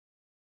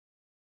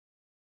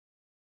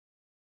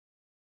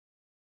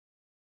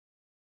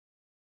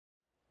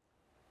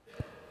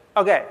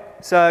Okay,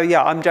 so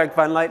yeah, I'm Jack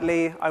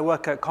Vanlightly. I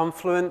work at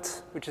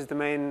Confluent, which is the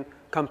main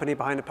company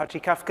behind Apache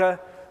Kafka.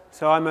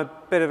 So I'm a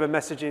bit of a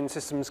messaging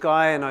systems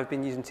guy, and I've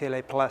been using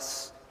TLA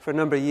Plus for a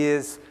number of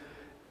years,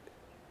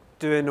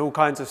 doing all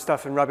kinds of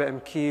stuff in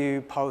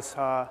RabbitMQ,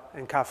 Pulsar,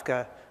 and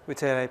Kafka with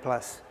TLA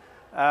Plus.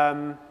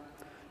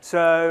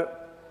 So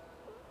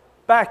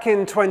back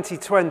in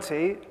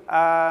 2020,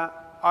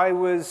 I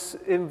was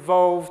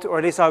involved, or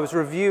at least I was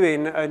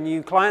reviewing a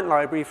new client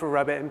library for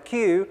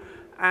RabbitMQ,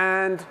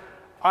 and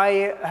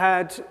I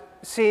had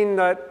seen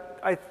that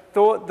I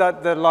thought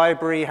that the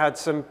library had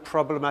some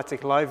problematic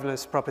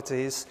liveness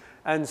properties,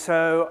 and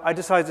so I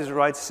decided to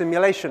write a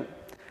simulation.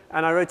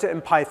 And I wrote it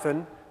in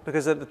Python,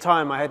 because at the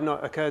time it had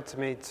not occurred to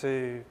me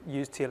to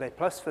use TLA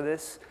Plus for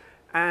this.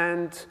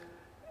 And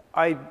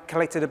I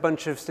collected a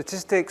bunch of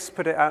statistics,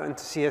 put it out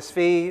into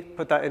CSV,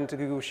 put that into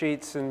Google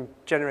Sheets, and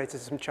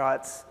generated some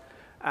charts.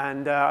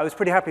 And I was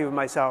pretty happy with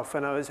myself,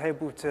 and I was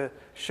able to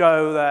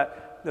show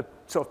that the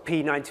sort of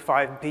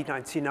P95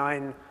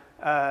 and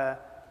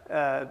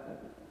P99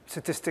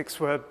 statistics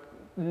were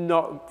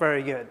not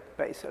very good,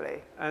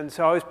 basically. And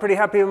so I was pretty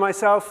happy with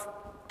myself,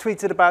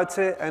 tweeted about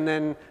it, and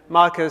then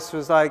Markus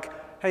was like,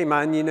 hey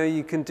man, you know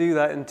you can do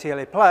that in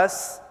TLA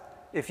Plus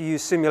if you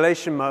use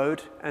simulation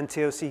mode and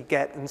TLC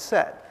get and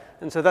set.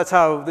 And so that's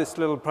how this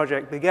little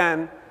project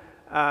began.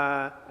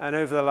 And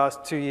over the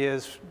last 2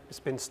 years,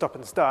 it's been stop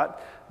and start.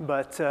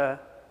 But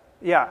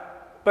yeah.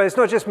 But it's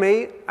not just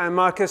me and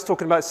Markus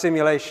talking about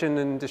simulation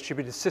and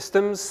distributed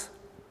systems.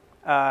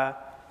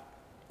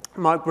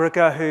 Mark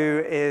Brooker,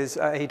 who is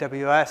at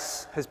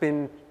AWS, has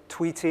been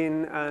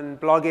tweeting and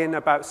blogging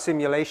about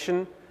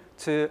simulation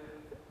to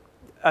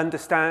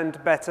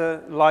understand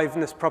better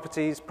liveness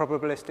properties,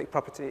 probabilistic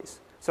properties.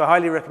 So I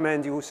highly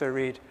recommend you also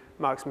read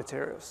Mark's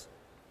materials.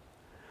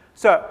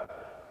 So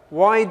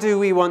why do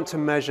we want to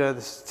measure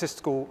the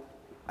statistical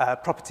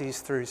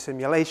properties through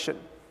simulation?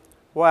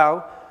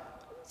 Well,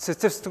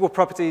 statistical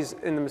properties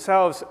in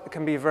themselves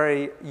can be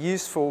very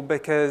useful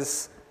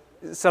because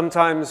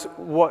sometimes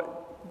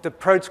what the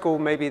protocol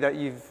maybe that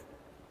you've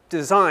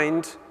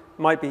designed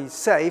might be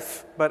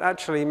safe, but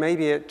actually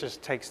maybe it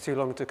just takes too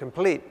long to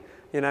complete.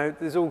 You know,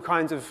 there's all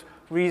kinds of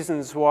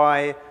reasons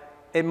why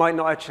it might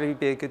not actually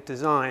be a good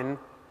design.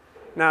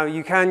 Now,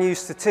 you can use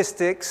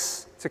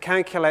statistics to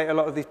calculate a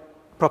lot of these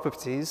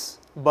properties,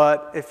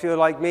 but if you're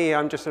like me,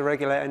 I'm just a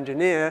regular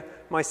engineer,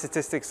 my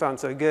statistics aren't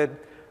so good.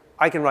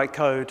 I can write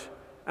code,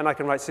 and I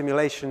can write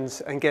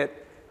simulations and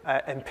get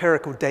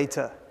empirical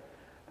data.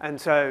 And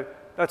so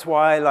that's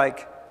why I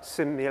like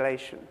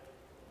simulation.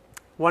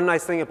 One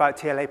nice thing about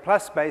TLA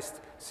Plus-based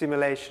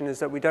simulation is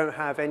that we don't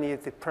have any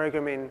of the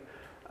programming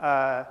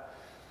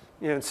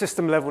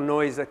system-level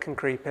noise that can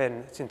creep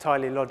in. It's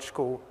entirely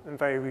logical and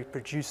very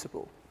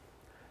reproducible.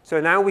 So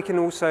now we can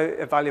also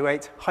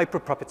evaluate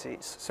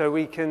hyperproperties. So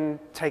we can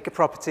take a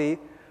property,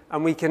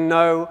 and we can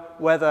know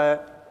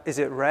whether is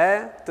it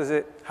rare, does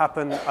it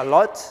happen a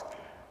lot?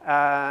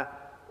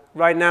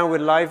 Right now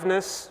with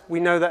liveness,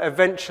 we know that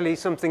eventually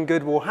something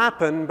good will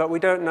happen, but we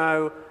don't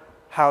know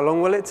how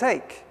long will it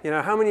take. You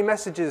know, how many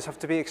messages have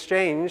to be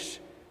exchanged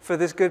for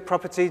this good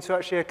property to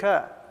actually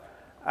occur?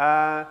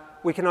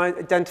 We can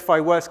identify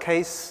worst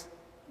case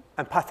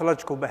and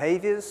pathological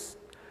behaviors.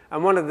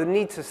 And one of the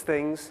neatest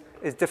things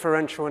is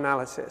differential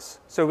analysis.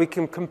 So we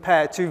can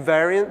compare two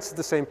variants of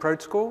the same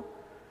protocol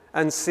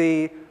and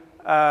see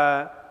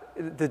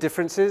the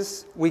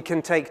differences. We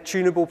can take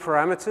tunable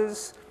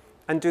parameters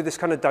and do this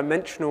kind of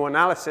dimensional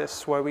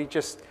analysis where we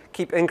just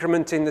keep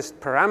incrementing this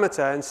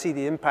parameter and see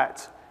the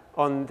impact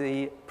on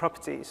the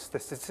properties, the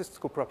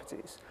statistical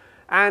properties.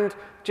 And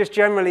just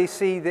generally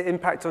see the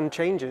impact on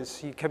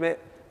changes. You commit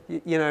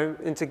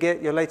into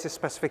Git your latest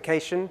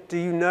specification. Do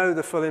you know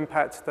the full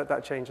impact that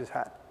that change has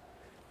had?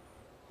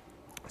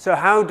 So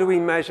how do we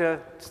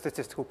measure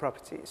statistical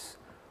properties?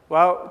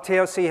 Well,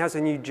 TLC has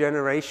a new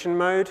generation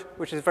mode,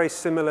 which is very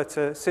similar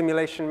to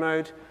simulation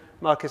mode.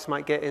 Markus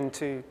might get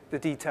into the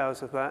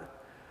details of that.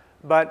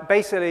 But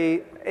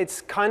basically,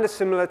 it's kind of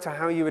similar to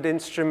how you would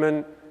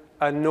instrument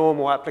a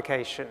normal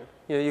application.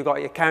 You know, you've got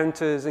your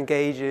counters and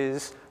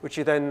gauges, which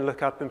you then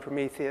look up in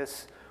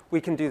Prometheus.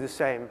 We can do the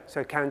same.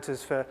 So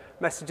counters for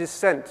messages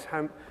sent,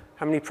 how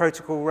many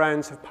protocol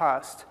rounds have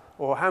passed,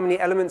 or how many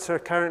elements are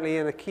currently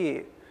in a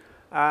queue.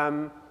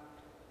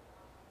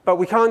 But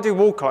we can't do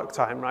wall clock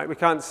time, right? We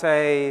can't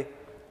say,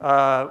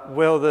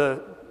 will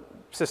the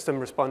system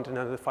respond in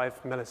another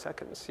 5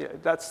 milliseconds? You know,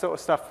 that sort of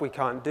stuff we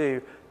can't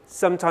do.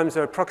 Sometimes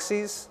there are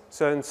proxies.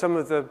 So in some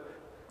of the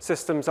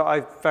systems that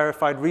I've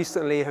verified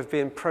recently have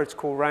been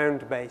protocol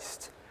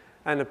round-based.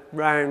 And a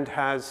round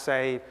has,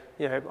 say,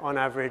 on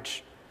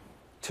average,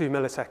 2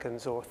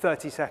 milliseconds or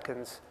 30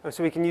 seconds. And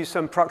so we can use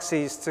some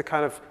proxies to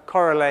kind of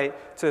correlate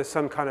to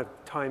some kind of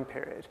time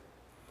period.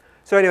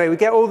 So anyway, we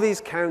get all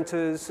these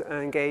counters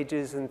and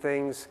gauges and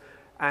things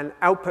and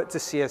output to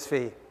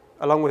CSV,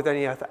 along with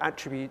any other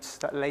attributes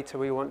that later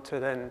we want to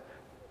then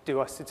do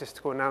our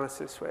statistical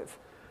analysis with.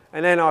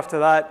 And then after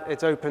that,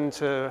 it's open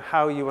to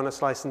how you want to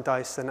slice and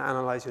dice and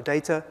analyze your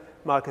data.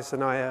 Markus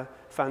and I are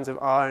fans of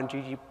R and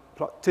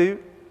ggplot2.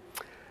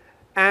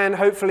 And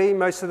hopefully,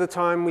 most of the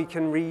time, we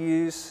can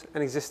reuse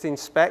an existing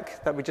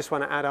spec that we just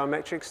want to add our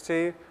metrics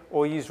to,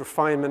 or use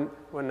refinement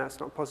when that's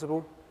not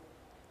possible.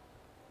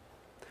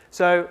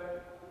 So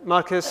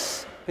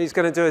Markus, he's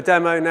going to do a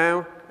demo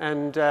now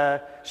and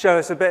show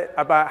us a bit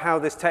about how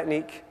this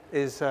technique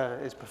is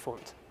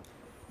performed.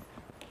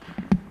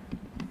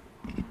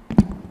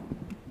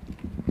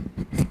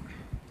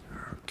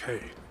 Okay.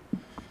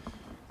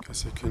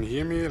 Guess you can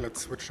hear me.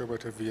 Let's switch over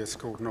to VS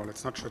Code. No,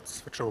 let's not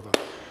switch over.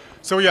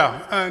 So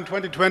yeah, in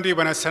 2020,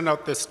 when I sent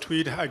out this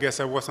tweet, I guess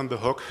I was on the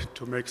hook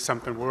to make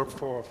something work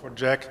for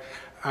Jack.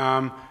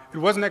 It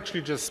wasn't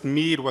actually just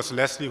me, it was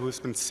Leslie who's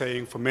been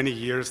saying for many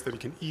years that you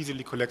can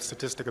easily collect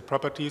statistical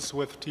properties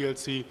with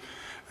TLC.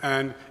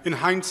 And in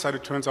hindsight,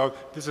 it turns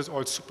out this is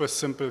all super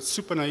simple,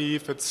 super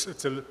naive.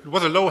 It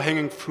was a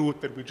low-hanging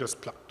fruit that we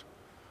just plucked.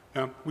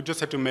 We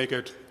just had to make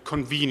it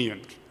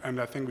convenient.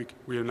 And I think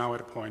we are now at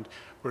a point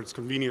where it's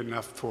convenient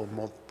enough for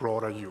more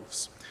broader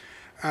use.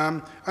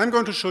 I'm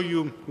going to show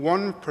you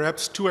one,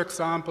 perhaps two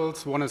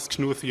examples. One is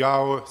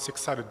Knuth-Yao,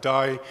 six-sided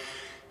die.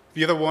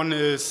 The other one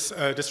is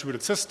a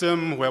distributed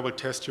system where we'll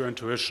test your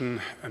intuition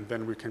and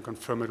then we can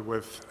confirm it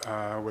with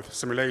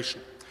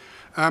simulation.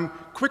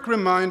 Quick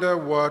reminder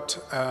what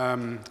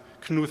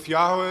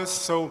Knuth-Yao is.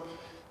 So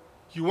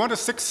you want a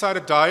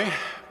six-sided die,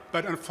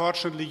 but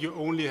unfortunately you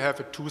only have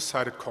a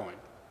two-sided coin.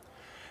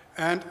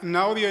 And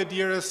now the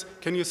idea is,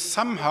 can you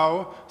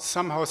somehow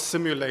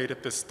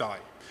simulate this die?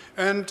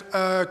 And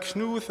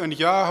Knuth and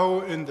Yao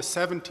in the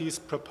 70s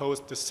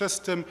proposed this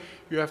system.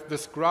 You have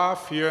this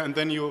graph here, and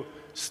then you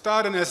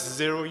start in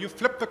S0, you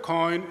flip the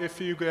coin.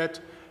 If you get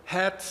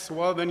heads,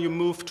 well, then you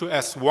move to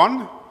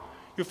S1.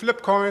 You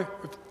flip coin,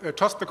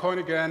 toss the coin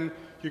again,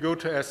 you go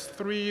to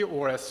S3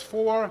 or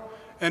S4,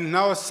 and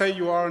now say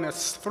you are in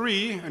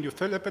S3, and you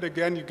flip it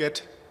again, you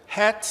get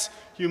heads,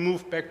 you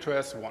move back to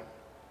S1.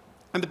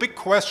 And the big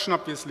question,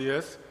 obviously,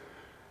 is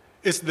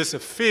this a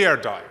fair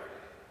die?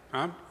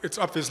 It's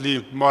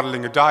obviously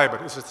modeling a die,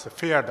 but is it a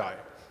fair die?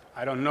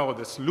 I don't know.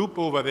 This loop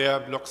over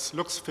there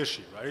looks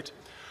fishy, right?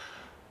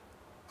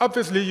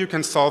 Obviously, you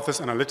can solve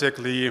this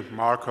analytically,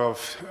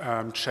 Markov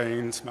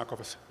chains,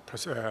 Markov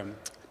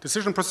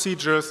decision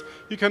procedures.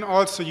 You can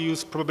also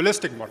use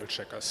probabilistic model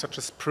checkers, such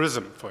as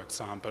PRISM, for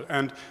example.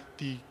 And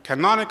the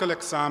canonical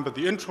example,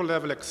 the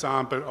intro-level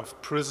example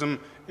of PRISM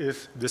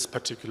is this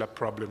particular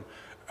problem,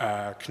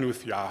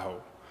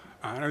 Knuth-Yao.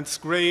 And it's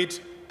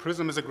great.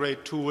 PRISM is a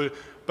great tool,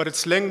 but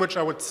its language,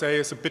 I would say,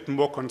 is a bit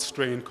more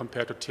constrained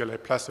compared to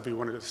TLA+ if you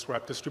want to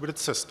describe distributed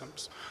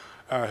systems.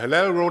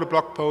 Hillel wrote a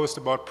blog post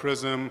about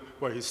PRISM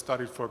where he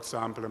studied, for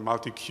example, a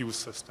multi-queue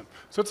system.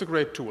 So it's a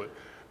great tool.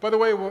 By the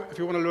way, if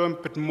you want to learn a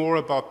bit more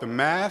about the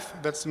math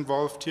that's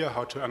involved here,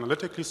 how to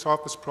analytically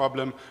solve this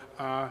problem,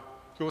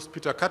 Joost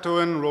Pieter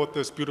Kattoen wrote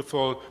this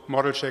beautiful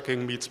model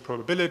checking meets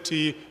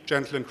probability,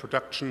 gentle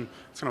introduction.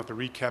 It's kind of the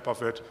recap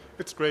of it.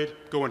 It's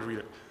great. Go and read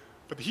it.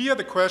 But here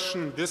the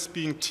question, this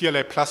being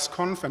TLA+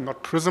 conf and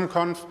not PRISM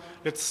conf,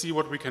 let's see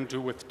what we can do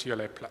with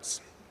TLA+.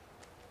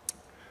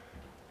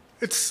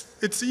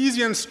 It's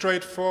easy and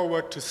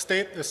straightforward to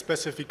state the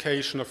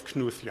specification of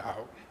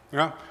Knuth-Yao.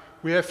 Yeah?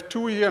 We have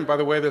two here, and by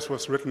the way, this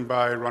was written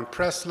by Ron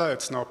Pressler.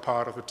 It's now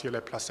part of the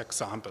TLA+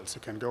 examples.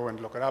 You can go and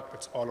look it up.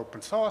 It's all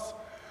open source.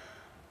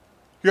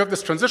 You have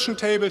this transition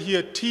table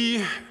here,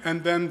 T,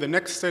 and then the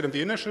next state and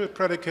the initial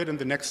predicate, and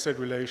the next state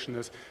relation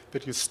is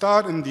that you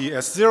start in the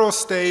S0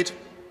 state,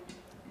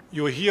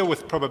 you're here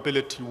with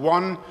probability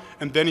 1,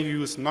 and then you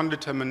use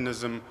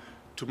non-determinism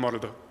to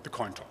model the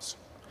coin toss.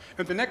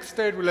 And the next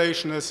state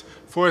relation is,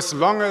 for as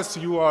long as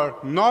you are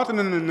not in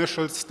an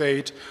initial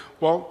state,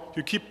 well,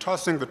 you keep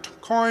tossing the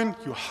coin,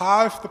 you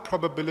halve the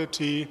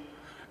probability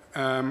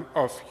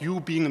of you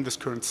being in this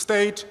current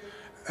state,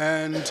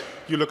 and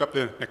you look up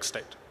the next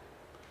state.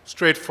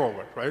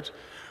 Straightforward, right?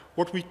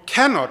 What we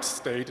cannot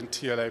state in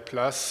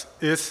TLA+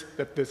 is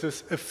that this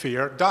is a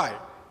fair die.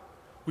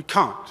 We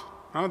can't.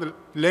 The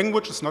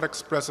language is not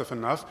expressive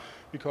enough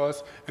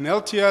because an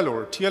LTL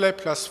or a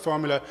TLA+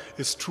 formula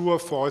is true or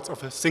false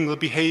of a single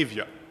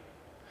behavior.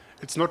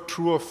 It's not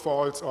true or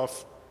false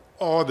of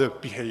all the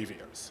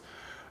behaviors.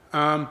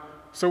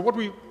 So what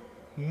we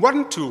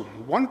want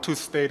to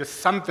state is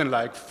something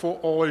like for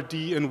all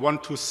D in 1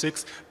 to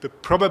 6, the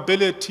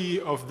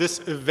probability of this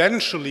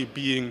eventually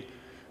being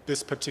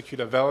this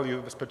particular value,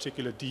 this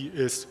particular D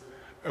is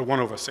 1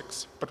 over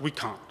 6, but we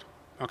can't.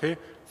 Okay?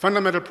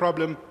 Fundamental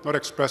problem, not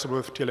expressible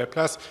with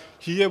TLA+.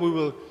 Here we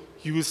will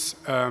use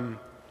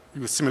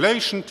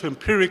simulation to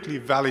empirically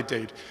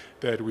validate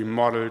that we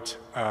modeled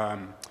a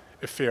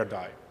fair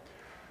die.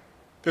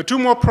 There are two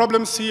more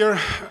problems here.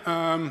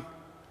 TLA+,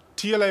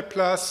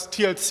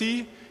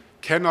 TLC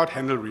cannot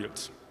handle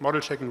reals. Model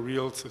checking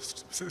reals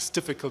is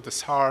difficult,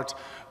 it's hard.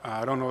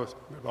 I don't know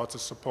about the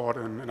support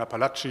in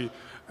Apache.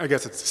 I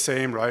guess it's the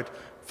same, right?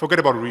 Forget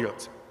about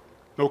reals.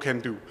 No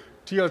can do.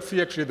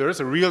 TLC, actually, there is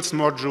a reals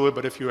module,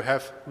 but if you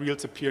have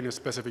reals appear in your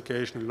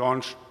specification and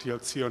launch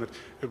TLC on it,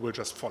 it will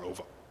just fall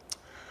over.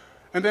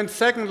 And then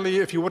secondly,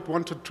 if you would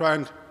want to try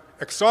and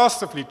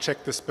exhaustively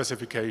check the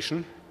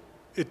specification,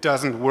 it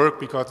doesn't work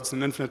because it's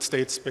an infinite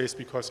state space,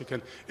 because you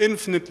can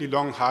infinitely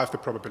long halve the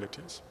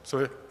probabilities. So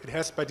it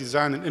has by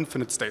design an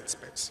infinite state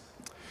space.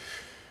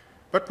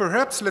 But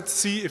perhaps let's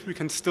see if we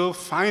can still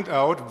find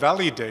out,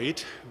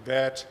 validate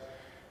that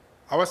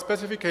our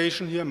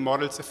specification here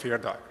models a fair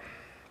die.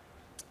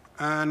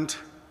 And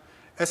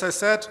as I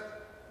said,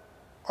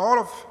 all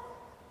of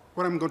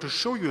what I'm going to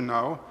show you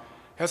now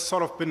has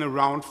sort of been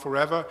around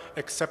forever,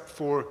 except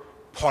for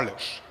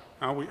polish.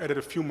 Now we added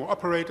a few more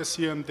operators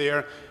here and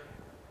there,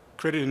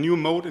 created a new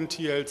mode in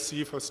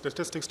TLC for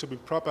statistics to be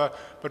proper,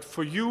 but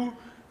for you,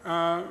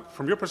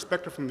 from your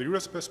perspective, from the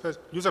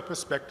user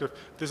perspective,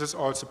 this is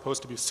all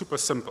supposed to be super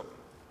simple.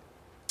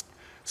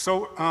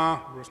 So,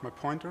 where's my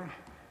pointer?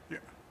 Yeah.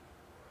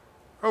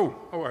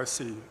 Oh, I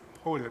see.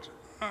 Hold it.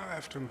 I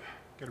have to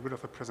get rid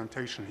of the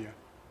presentation here.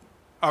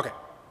 Okay,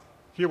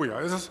 here we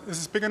are. Is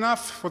this big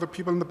enough for the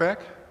people in the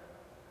back?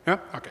 Yeah,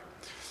 okay.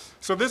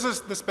 So this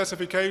is the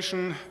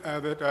specification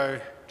that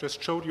I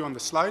just showed you on the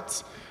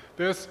slides.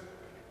 There's,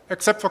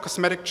 except for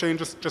cosmetic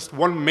changes, just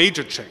one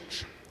major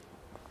change,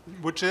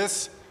 which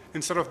is,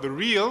 instead of the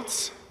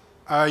reals,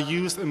 I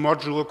used a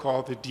module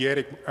called the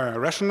dyadic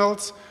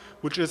rationals,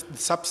 which is the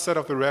subset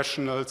of the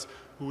rationals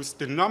whose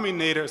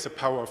denominator is a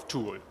power of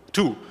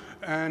 2.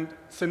 And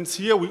since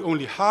here we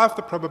only halve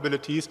the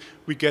probabilities,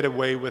 we get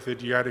away with the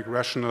dyadic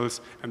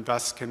rationals and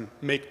thus can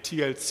make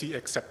TLC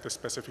accept the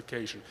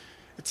specification.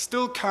 It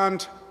still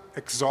can't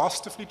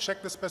exhaustively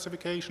check the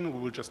specification. We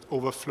will just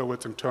overflow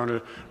its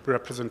internal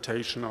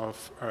representation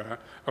of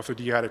the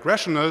dyadic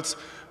rationals,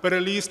 but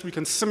at least we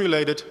can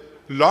simulate it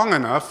long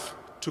enough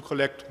to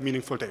collect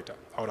meaningful data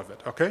out of it,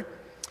 okay?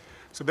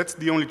 So that's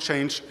the only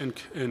change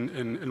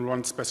in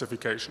Ron's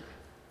specification.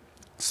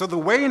 So the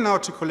way now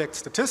to collect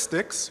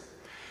statistics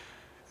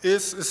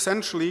is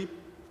essentially,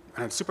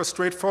 and it's super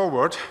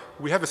straightforward,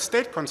 we have a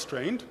state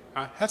constraint,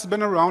 has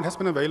been around, has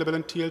been available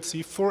in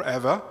TLC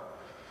forever.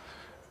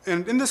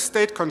 And in this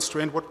state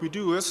constraint, what we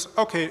do is,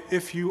 okay,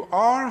 if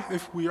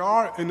we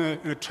are in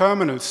a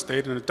terminal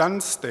state, in a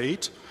done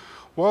state,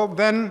 well,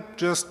 then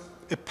just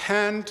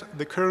append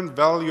the current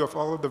value of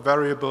all of the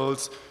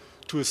variables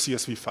to a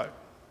CSV file.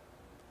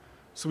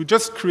 So we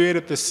just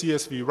created the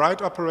CSV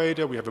write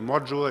operator. We have a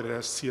module that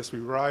has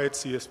CSV write,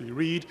 CSV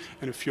read,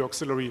 and a few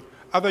auxiliary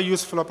other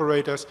useful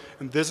operators,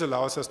 and this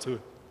allows us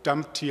to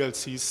dump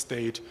TLC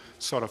state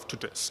sort of to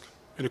disk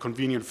in a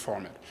convenient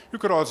format. You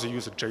could also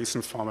use a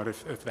JSON format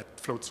if that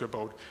floats your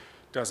boat,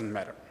 doesn't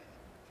matter.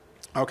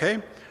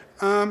 Okay,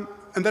 and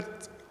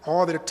that's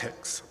all that it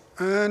takes.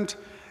 And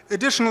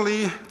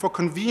additionally, for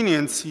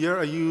convenience here,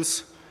 I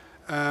use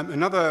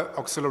another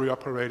auxiliary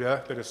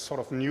operator that is sort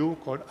of new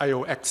called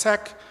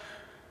IOExec,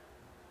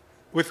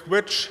 with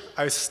which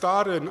I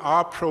start an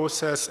R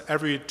process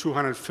every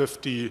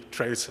 250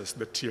 traces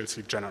that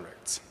TLC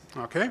generates,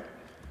 okay?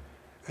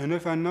 And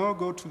if I now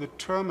go to the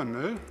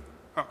terminal,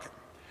 okay,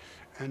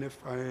 and if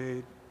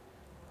I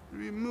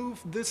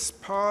remove this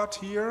part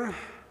here,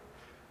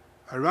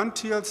 I run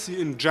TLC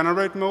in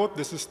generate mode.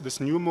 This is this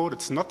new mode.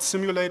 It's not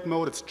simulate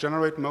mode, it's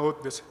generate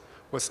mode. This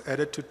was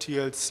added to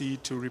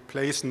TLC to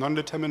replace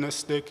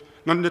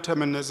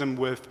non-determinism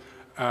with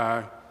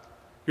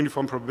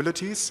uniform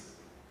probabilities.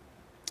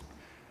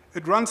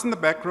 It runs in the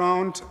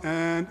background,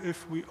 and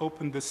if we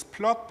open this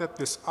plot that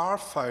this R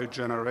file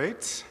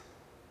generates,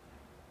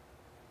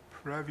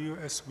 preview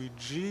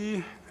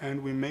SVG,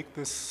 and we make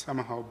this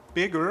somehow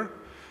bigger,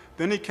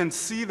 then you can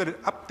see that it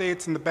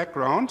updates in the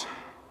background.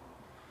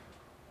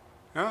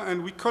 Yeah,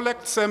 and we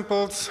collect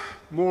samples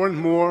more and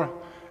more,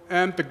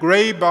 and the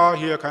gray bar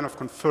here kind of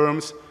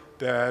confirms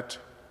that,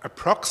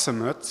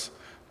 approximates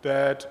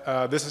that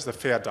this is a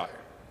fair die.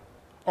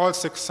 All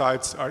 6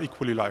 sites are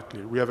equally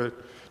likely. We have a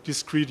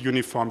discrete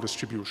uniform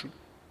distribution.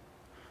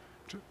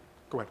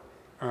 Go ahead.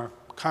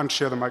 Can't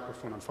share the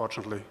microphone,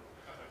 unfortunately. Okay.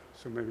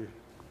 So maybe.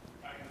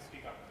 I can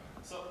speak up.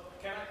 So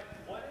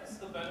what is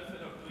the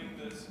benefit of doing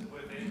this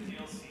within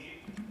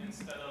TLC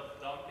instead of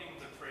dumping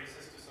the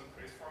traces to some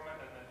trace format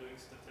and then doing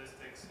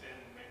statistics in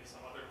maybe some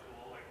other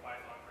tool like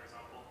Python, for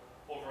example,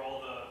 over all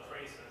the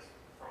traces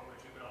from which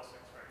you could also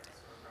extract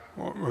this sort of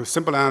graph? Well, the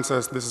simple answer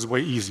is this is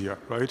way easier,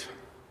 right?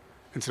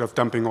 Instead of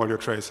dumping all your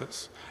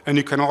traces. And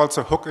you can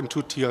also hook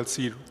into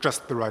TLC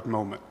just the right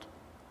moment.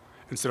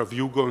 Instead of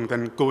you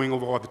going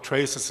over all the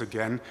traces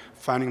again,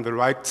 finding the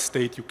right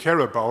state you care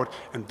about,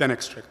 and then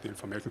extract the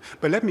information.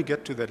 But let me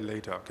get to that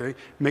later, okay?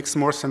 It makes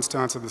more sense to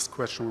answer this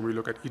question when we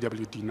look at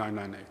EWD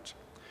 998.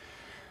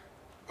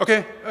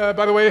 Okay,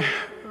 by the way,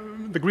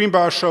 the green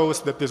bar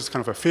shows that this is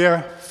kind of a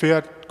fair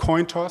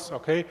coin toss,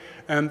 okay?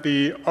 And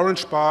the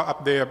orange bar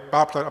up there,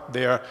 bar plot up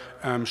there,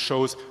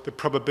 shows the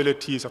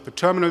probabilities of the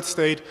terminal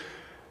state.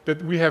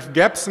 That we have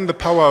gaps in the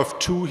power of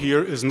 2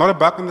 here is not a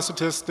bug in the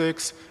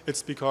statistics.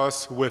 It's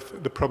because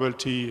with the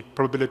probability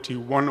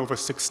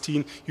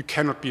 1/16, you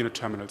cannot be in a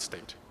terminal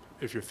state.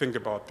 If you think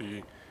about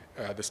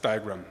this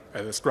diagram,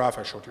 this graph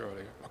I showed you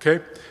earlier, okay?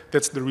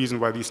 That's the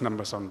reason why these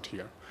numbers aren't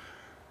here.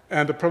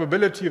 And the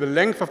probability, the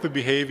length of the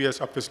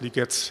behaviors obviously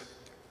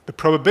the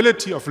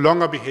probability of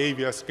longer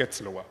behaviors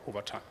gets lower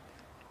over time.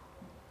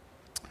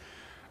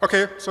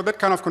 Okay, so that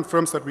kind of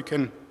confirms that we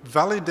can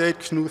validate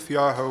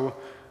Knuth-Yaho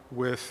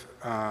with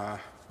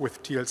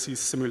TLC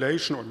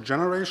simulation or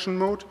generation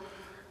mode.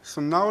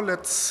 So now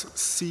let's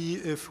see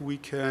if we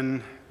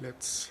can,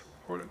 let's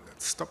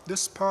stop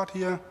this part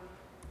here.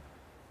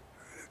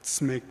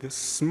 Let's make this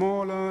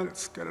smaller.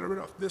 Let's get rid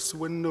of this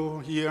window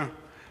here.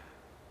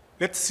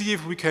 Let's see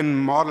if we can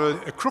model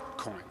a crooked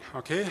coin,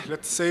 okay?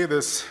 Let's say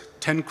this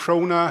 10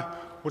 krona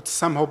would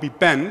somehow be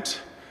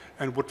bent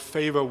and would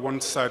favor one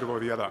side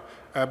over the other.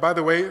 By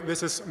the way,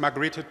 this is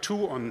Margrethe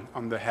II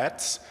on the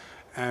heads,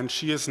 and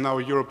she is now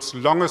Europe's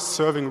longest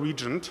serving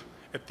regent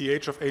at the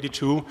age of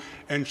 82,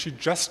 and she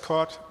just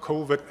caught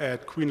COVID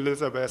at Queen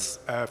Elizabeth's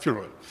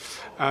funeral.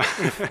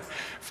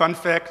 Fun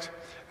fact,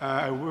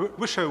 I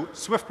wish her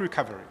swift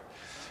recovery.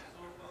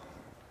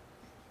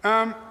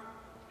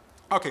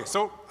 Okay,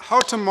 so how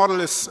to model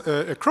is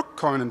a crooked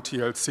coin in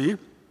TLC,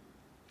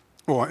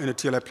 or in a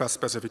TLA plus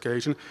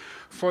specification.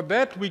 For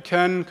that, we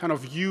can kind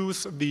of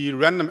use the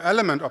random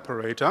element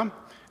operator,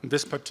 in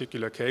this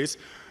particular case.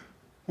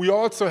 We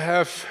also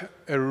have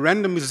a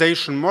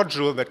randomization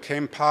module that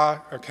came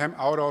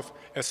out of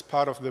as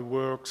part of the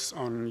works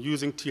on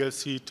using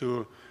TLC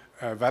to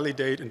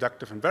validate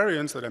inductive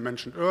invariance that I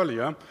mentioned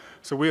earlier.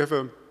 So we have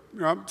a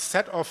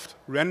set of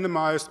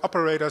randomized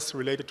operators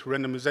related to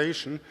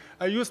randomization.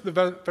 I used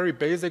the very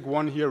basic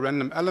one here,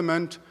 random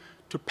element,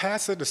 to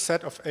pass it a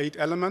set of 8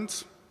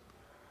 elements.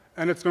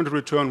 And it's going to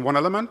return one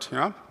element,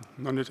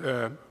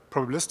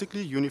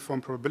 probabilistically, uniform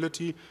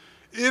probability.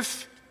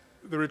 If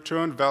the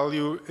return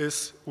value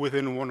is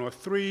within 1 or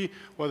 3,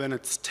 well, then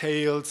it's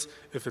tails.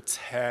 If it's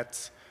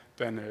heads,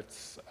 then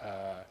it's,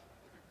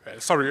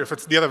 if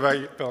it's the other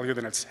value,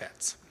 then it's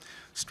heads.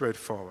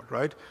 Straightforward,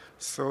 right?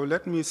 So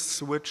let me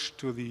switch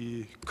to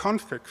the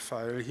config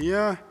file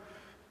here,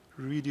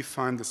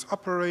 redefine this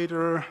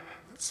operator.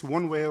 That's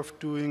one way of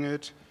doing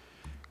it.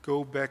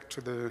 Go back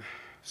to the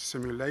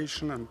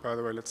simulation, and by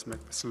the way, let's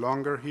make this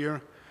longer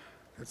here.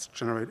 Let's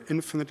generate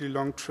infinitely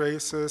long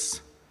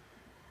traces.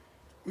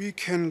 We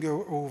can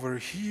go over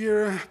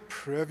here,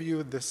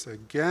 preview this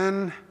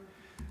again,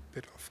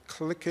 bit of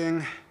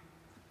clicking,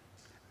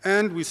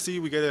 and we see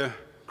we get a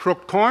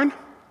crooked coin.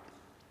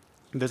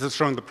 This is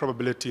showing the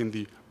probability in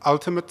the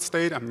ultimate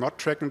state. I'm not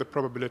tracking the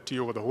probability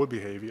over the whole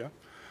behavior.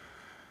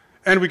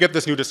 And we get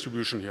this new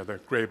distribution here, the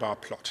gray bar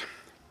plot.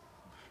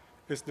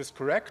 Is this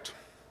correct?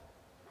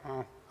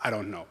 I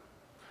don't know.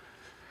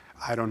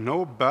 I don't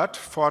know, but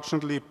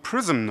fortunately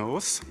Prism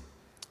knows.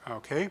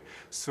 Okay,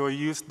 so I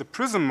used the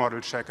Prism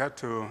model checker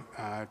to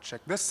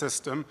check this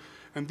system,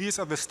 and these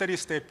are the steady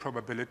state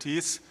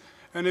probabilities.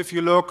 And if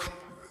you look,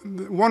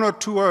 1 or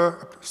 2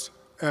 are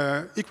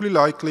equally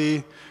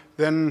likely,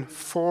 then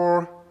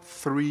 4,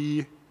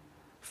 3,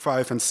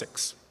 5, and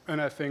 6.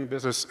 And I think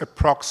this is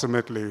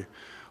approximately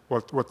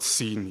what's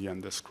seen here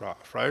in this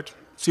graph, right?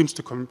 Seems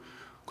to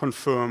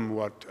confirm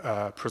what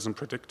Prism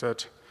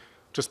predicted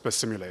just by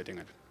simulating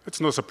it. It's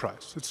no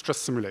surprise. It's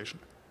just simulation.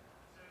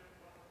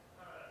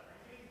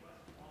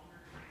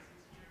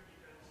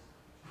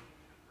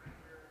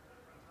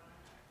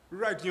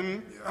 Right.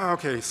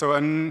 Okay. So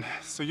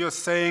you're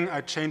saying I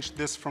changed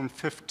this from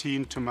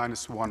 15 to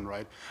 -1,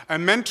 right? I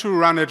meant to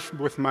run it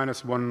with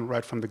 -1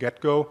 right from the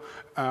get-go.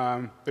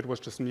 It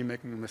was just me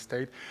making a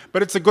mistake.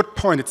 But it's a good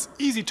point. It's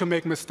easy to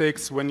make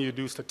mistakes when you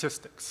do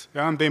statistics.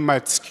 Yeah? And they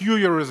might skew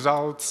your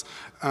results.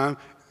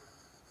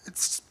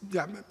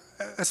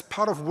 As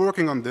part of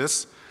working on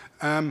this,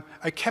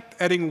 I kept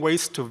adding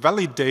ways to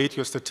validate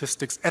your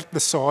statistics at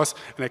the source,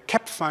 and I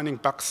kept finding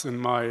bugs in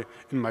my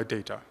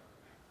data,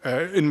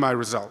 in my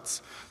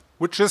results,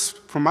 which is,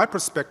 from my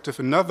perspective,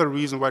 another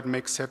reason why it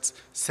makes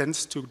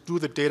sense to do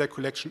the data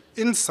collection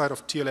inside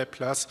of TLA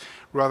Plus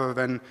rather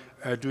than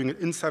doing it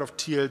inside of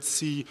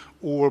TLC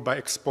or by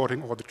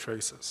exporting all the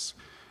traces.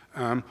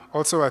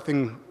 Also, I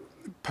think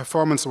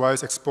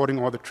performance-wise, exporting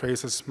all the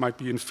traces might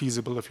be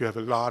infeasible if you have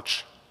a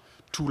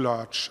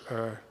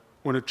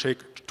want to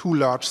take too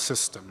large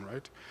system,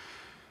 right?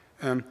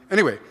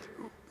 Anyway,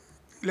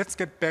 let's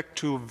get back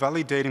to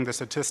validating the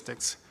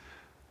statistics,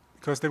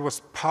 because that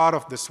was part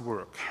of this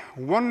work.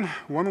 One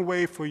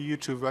way for you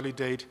to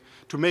validate,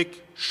 to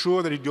make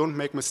sure that you don't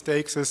make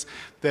mistakes, is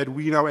that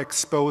we now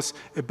expose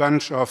a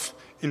bunch of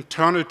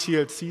internal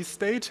TLC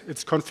state,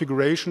 its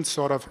configuration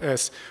sort of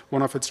as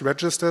one of its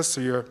registers.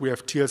 So we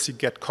have TLC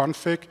get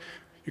config.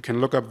 You can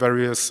look up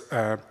various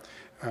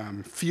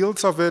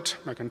fields of it.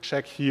 I can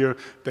check here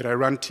that I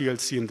run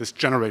TLC in this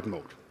generate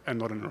mode and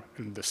not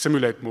in the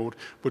simulate mode,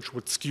 which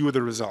would skew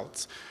the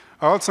results.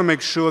 I also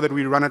make sure that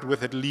we run it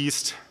with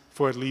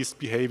for at least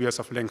behaviors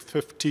of length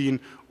 15,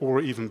 or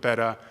even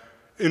better,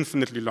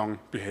 infinitely long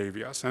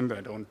behaviors, and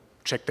I don't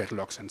check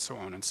deadlocks and so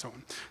on and so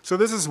on. So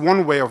this is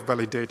one way of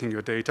validating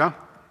your data.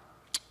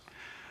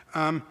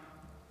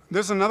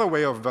 There's another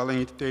way of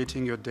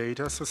validating your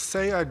data. So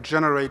say I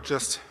generate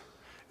just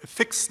a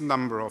fixed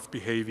number of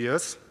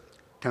behaviors,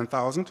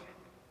 10,000.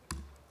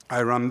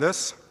 I run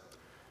this.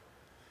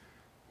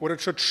 What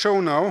it should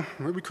show now,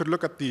 we could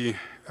look at the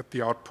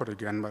output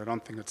again, but I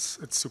don't think it's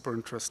super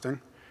interesting.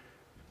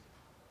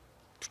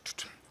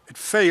 It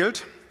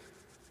failed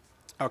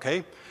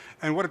Okay,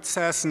 and what it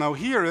says now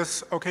here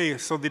is, okay,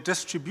 so the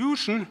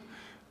distribution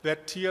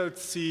that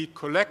TLC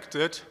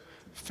collected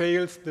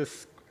fails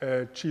this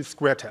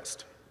chi-square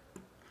test.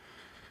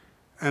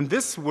 And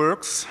this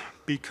works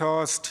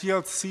because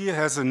TLC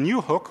has a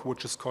new hook,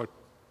 which is called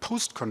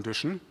post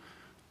condition.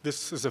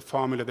 This is a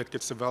formula that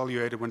gets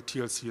evaluated when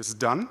TLC is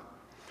done.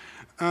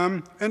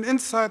 And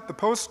inside the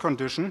post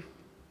condition,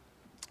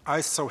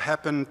 I so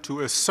happen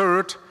to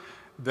assert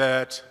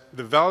that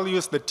the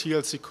values that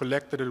TLC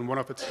collected in one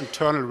of its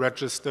internal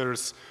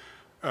registers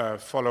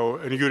follow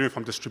a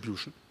uniform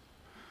distribution.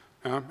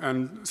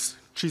 And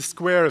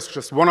chi-square is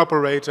just one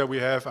operator we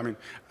have. I mean,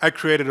 I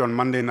created it on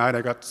Monday night.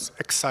 I got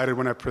excited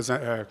when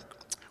I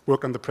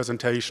worked on the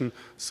presentation,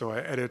 so I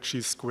added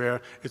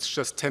chi-square. It's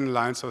just 10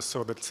 lines or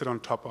so that sit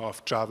on top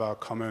of Java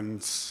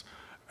Commons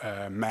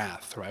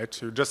math, right?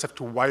 So you just have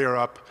to wire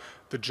up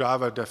the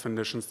Java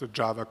definitions, the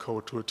Java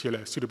code to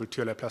a suitable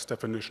TLA plus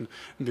definition,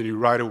 and then you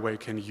right away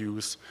can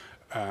use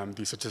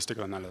the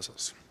statistical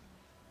analysis.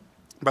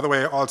 By the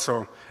way, I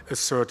also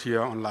assert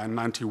here on line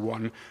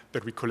 91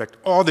 that we collect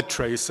all the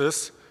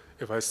traces.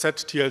 If I set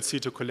TLC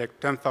to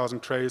collect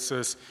 10,000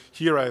 traces,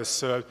 here I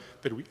assert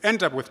that we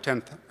end up with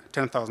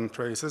 10,000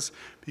 traces,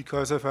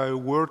 because if I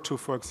were to,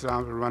 for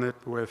example, run it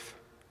with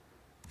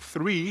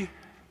 3,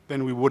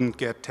 then we wouldn't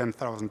get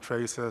 10,000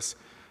 traces.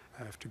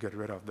 I have to get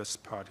rid of this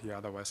part here,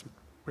 otherwise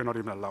we're not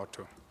even allowed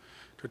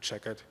to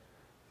check it.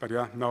 But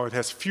yeah, now it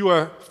has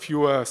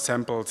fewer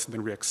samples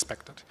than we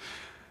expected.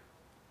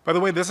 By the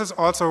way, this is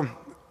also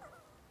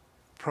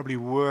probably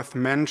worth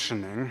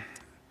mentioning.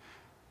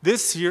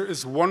 This here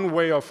is one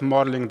way of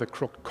modeling the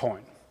crooked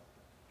coin.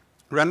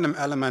 Random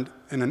element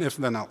in an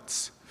if-then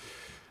else.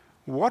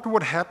 What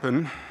would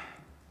happen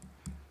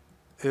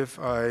if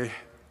I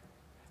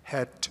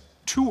had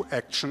 2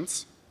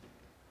 actions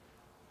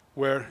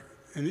where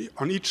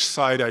on each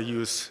side I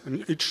use,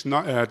 in each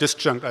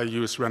disjunct I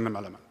use random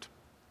element?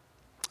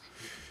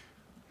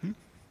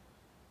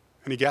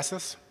 Any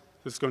guesses?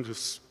 This is going to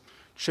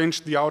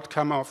change the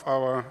outcome of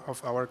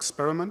our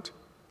experiment.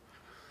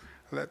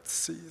 Let's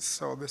see,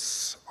 so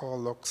this all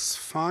looks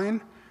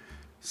fine.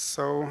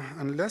 So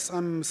unless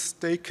I'm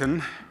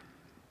mistaken,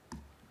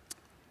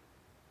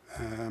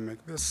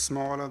 make this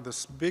smaller,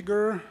 this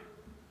bigger,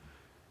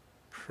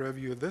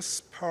 preview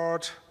this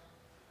part.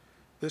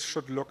 This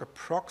should look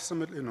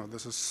approximately, no,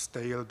 this is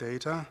stale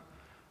data.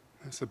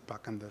 There's a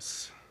bug in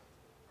this.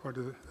 Or it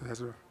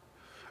has a,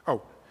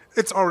 oh,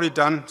 it's already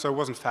done, so it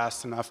wasn't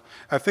fast enough.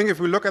 I think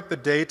if we look at the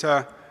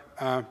data,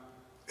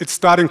 it's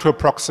starting to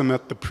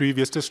approximate the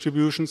previous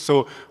distribution.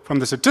 So from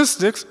the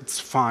statistics, it's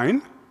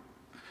fine,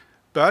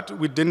 but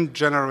we didn't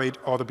generate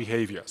all the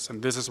behaviors.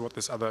 And this is what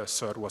this other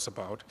assert was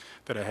about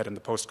that I had in the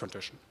post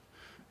condition.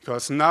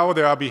 Because now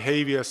there are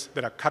behaviors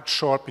that are cut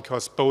short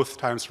because both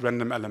times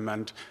random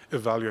element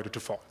evaluated to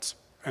false.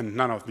 And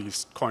none of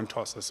these coin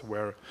tosses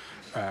were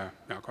kind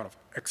of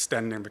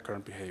extending the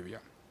current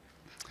behavior.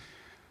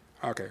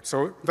 Okay,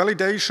 so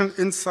validation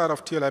inside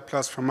of TLI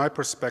Plus, from my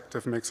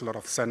perspective, makes a lot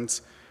of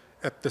sense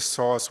at the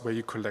source where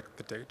you collect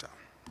the data.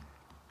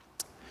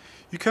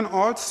 You can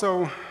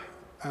also,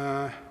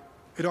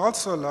 it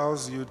also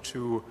allows you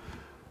to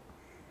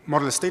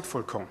model a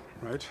stateful cone,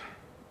 right?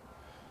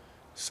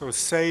 So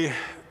say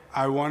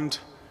I want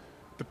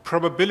the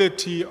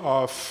probability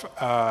of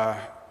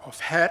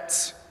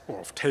heads or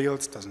of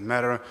tails, doesn't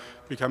matter,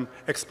 become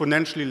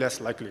exponentially less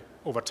likely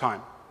over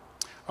time.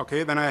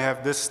 Okay, then I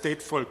have this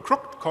stateful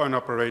crooked coin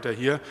operator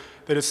here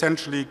that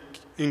essentially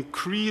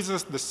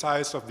increases the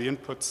size of the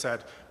input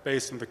set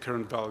based on the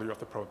current value of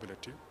the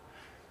probability.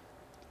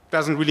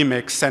 Doesn't really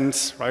make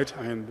sense, right?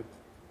 I mean,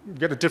 you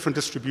get a different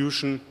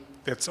distribution,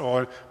 that's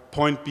all.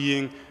 Point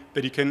being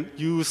that you can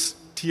use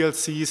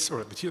TLCs,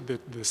 or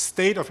the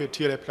state of your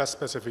TLA plus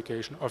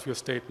specification of your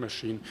state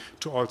machine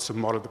to also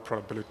model the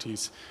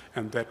probabilities,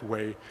 and that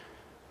way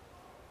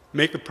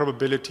make the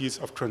probabilities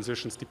of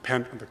transitions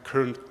depend on the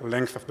current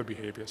length of the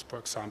behaviors, for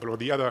example, or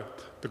the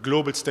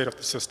global state of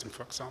the system,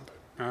 for example.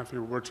 If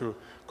you were to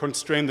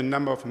constrain the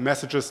number of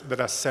messages that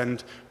are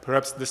sent,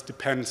 perhaps this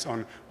depends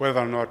on whether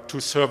or not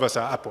 2 servers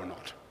are up or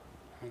not,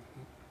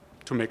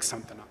 to make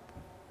something up.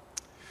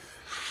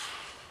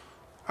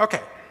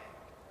 Okay,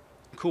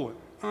 cool.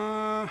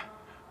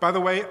 By the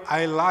way,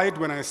 I lied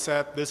when I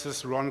said this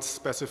is Ron's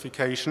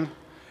specification.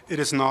 It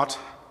is not.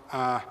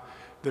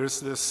 There's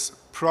this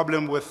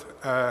problem with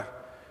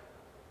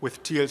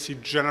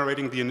TLC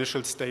generating the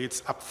initial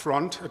states up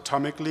front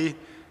atomically.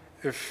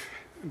 If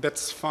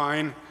that's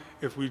fine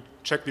if we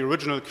check the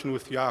original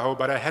Knuth Yahoo,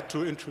 but I had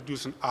to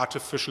introduce an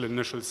artificial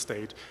initial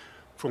state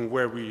from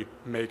where we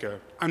make an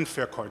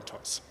unfair coin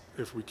toss,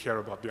 if we care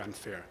about the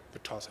unfair,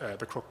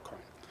 the crooked coin.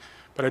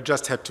 But I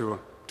just had to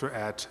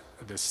add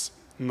this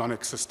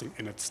non-existing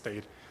init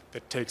state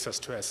that takes us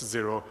to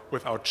S0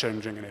 without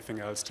changing anything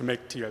else to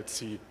make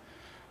TLC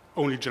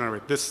only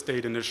generate this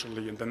state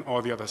initially, and then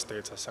all the other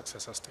states are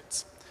successor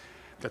states.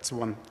 That's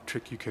one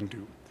trick you can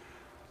do.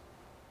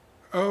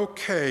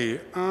 Okay,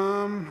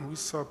 we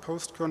saw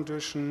post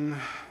condition,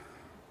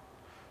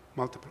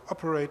 multiple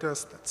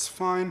operators, that's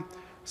fine.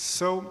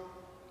 So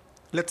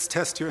let's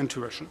test your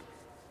intuition.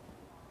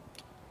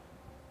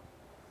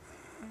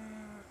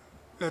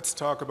 Let's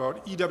talk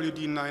about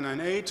EWD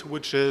 998,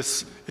 which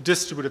is a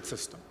distributed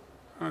system.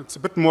 It's a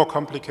bit more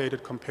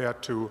complicated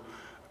compared to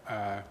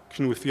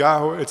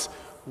Knut-Yahoo. It's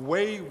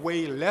way,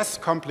 way less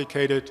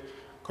complicated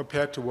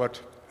compared to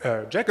what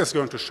Jack is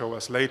going to show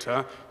us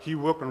later. He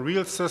worked on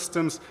real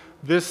systems.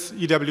 This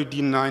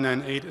EWD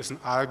 998 is an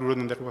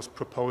algorithm that was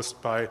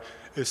proposed by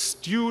a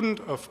student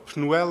of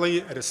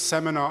Pnueli at a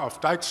seminar of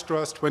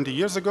Dijkstra's 20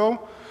 years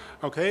ago.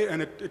 Okay,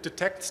 and it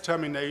detects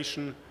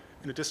termination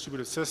in a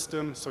distributed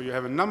system. So you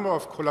have a number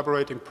of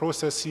collaborating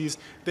processes.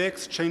 They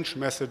exchange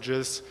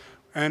messages,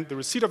 and the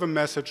receipt of a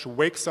message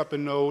wakes up a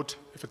node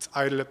if it's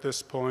idle at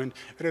this point.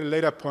 At a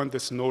later point,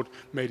 this node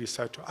may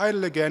decide to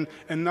idle again,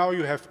 and now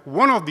you have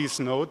one of these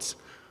nodes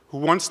who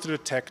wants to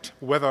detect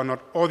whether or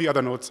not all the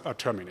other nodes are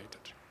terminated.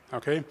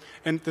 Okay?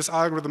 And this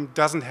algorithm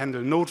doesn't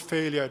handle node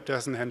failure, it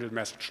doesn't handle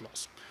message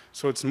loss.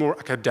 So it's more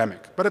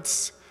academic, but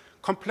it's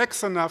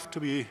complex enough to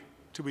be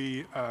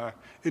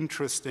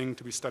interesting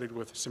to be studied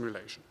with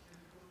simulation.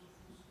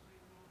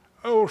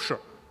 Oh, sure.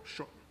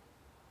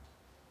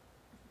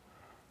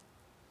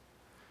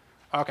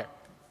 Okay.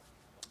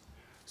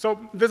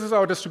 So this is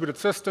our distributed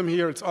system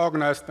here. It's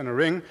organized in a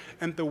ring.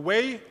 And the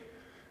way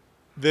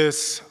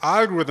this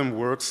algorithm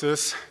works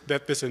is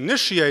that this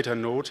initiator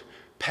node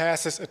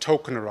passes a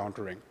token around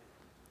the ring.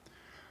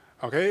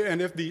 Okay,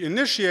 and if the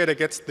initiator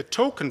gets the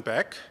token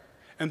back,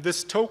 and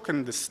this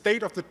token, the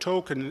state of the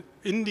token,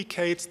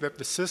 indicates that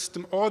the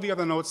system, all the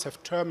other nodes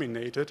have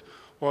terminated,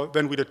 well,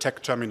 then we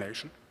detect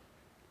termination.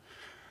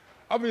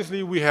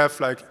 Obviously, we have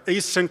like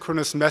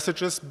asynchronous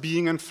messages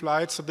being in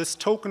flight, so this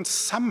token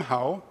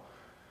somehow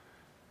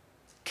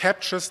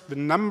captures the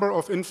number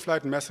of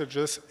in-flight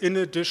messages in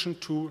addition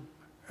to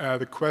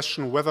the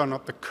question whether or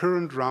not the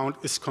current round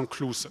is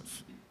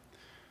conclusive.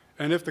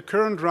 And if the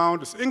current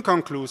round is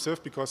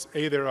inconclusive, because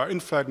A, there are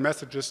in-flight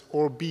messages,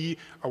 or B,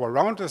 our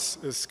round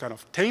is kind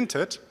of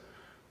tainted,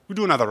 we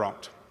do another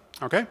round,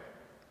 okay?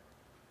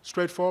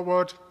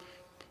 Straightforward.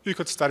 You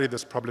could study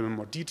this problem in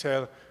more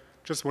detail.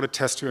 Just want to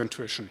test your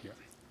intuition here.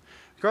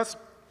 Because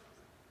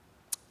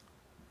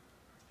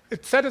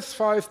it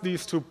satisfies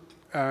these two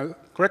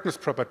correctness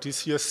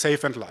properties here,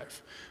 safe and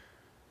live.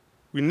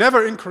 We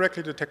never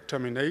incorrectly detect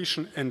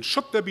termination, and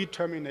should there be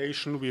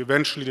termination, we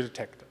eventually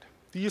detect it.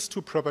 These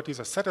two properties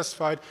are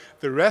satisfied.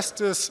 The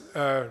rest is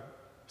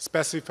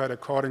specified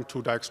according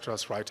to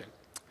Dijkstra's writing.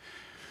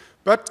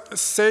 But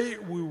say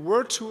we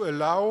were to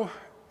allow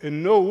a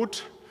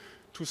node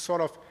to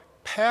sort of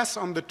pass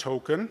on the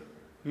token,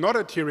 not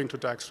adhering to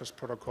Dijkstra's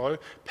protocol,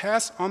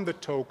 pass on the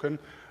token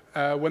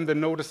when the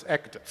node is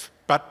active,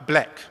 but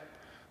black.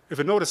 If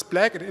a node is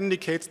black, it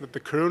indicates that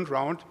the current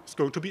round is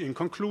going to be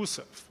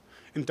inconclusive.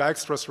 In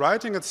Dijkstra's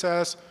writing, it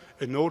says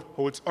a node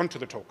holds onto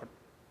the token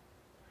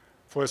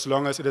for as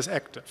long as it is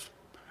active.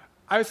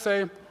 I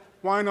say,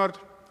 why not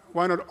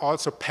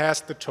also pass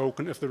the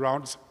token if the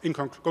round is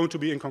going to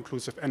be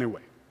inconclusive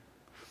anyway?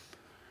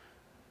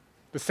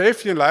 The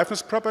safety and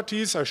liveness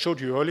properties I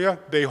showed you earlier,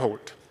 they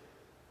hold.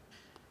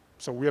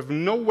 So we have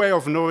no way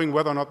of knowing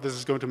whether or not this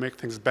is going to make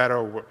things better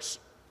or worse.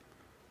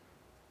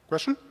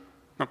 Question?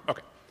 No?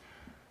 Okay.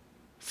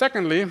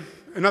 Secondly,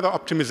 another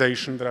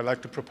optimization that I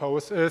like to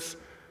propose is,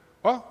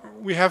 well,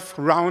 we have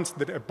rounds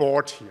that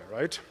abort here,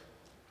 right?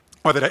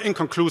 Or that are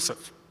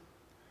inconclusive.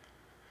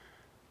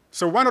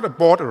 So why not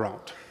abort a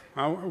round?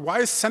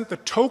 Why send the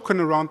token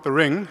around the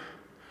ring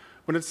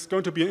when it's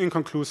going to be an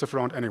inconclusive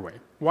round anyway?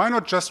 Why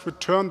not just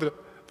return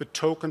the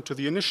token to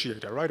the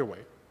initiator right away?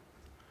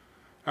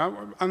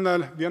 The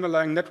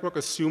underlying network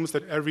assumes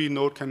that every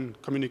node can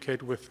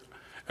communicate with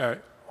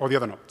all the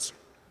other nodes.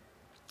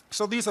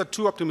 So these are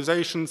two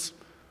optimizations,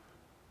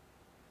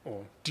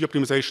 or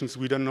de-optimizations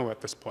we don't know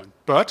at this point.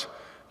 But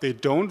they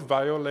don't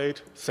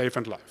violate safe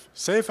and live.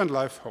 Safe and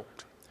live hold.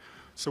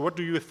 So what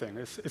do you think?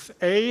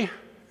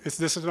 Is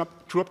this a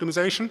true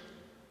optimization?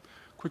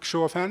 Quick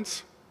show of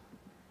hands.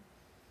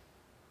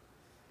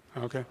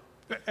 Okay.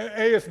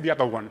 A is the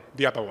upper one,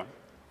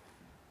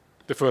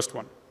 the first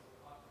one.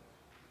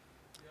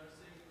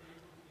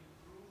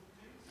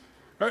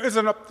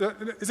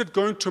 Is it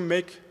going to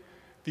make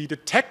the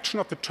detection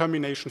of the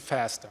termination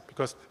faster?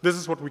 Because this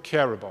is what we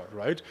care about,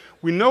 right?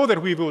 We know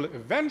that we will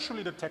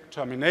eventually detect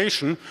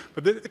termination,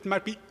 but it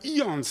might be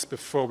eons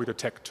before we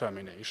detect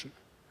termination.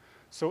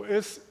 So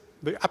is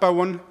the upper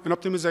one an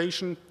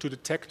optimization to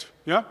detect?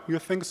 Yeah, you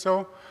think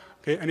so?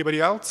 Okay,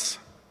 anybody else?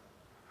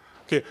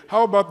 Okay,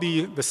 how about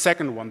the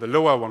second one, the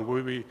lower one,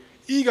 where we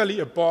eagerly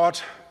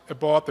abort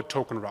the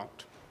token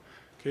round?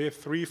 Okay,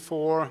 3,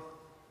 4.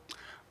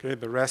 Okay,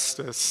 the rest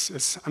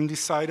is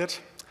undecided.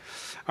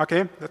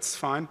 Okay, that's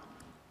fine.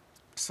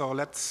 So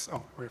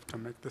we have to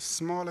make this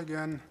small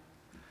again.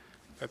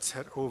 Let's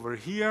head over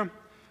here.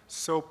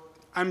 So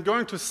I'm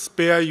going to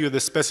spare you the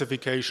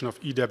specification of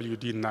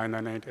EWD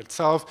 998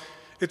 itself.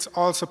 It's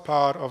also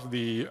part of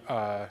the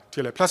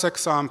TLA Plus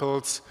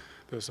examples.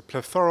 There's a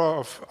plethora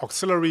of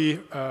auxiliary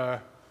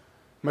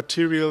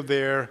material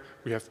there.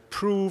 We have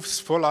proofs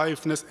for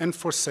liveness and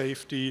for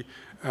safety.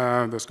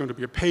 There's going to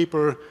be a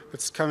paper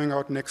that's coming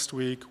out next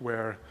week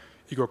where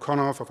Igor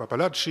Konov of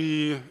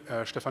Appalachi,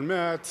 Stefan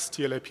Merz,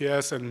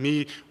 TLAPS, and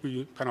me,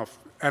 we kind of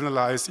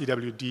analyze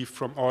EWD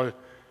from all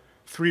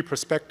three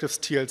perspectives,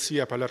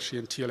 TLC, Appalachi,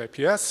 and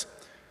TLAPS.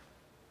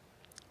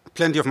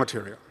 Plenty of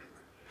material.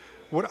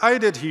 What I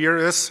did here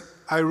is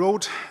I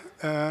wrote,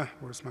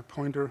 where's my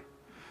pointer?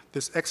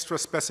 This extra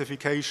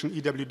specification,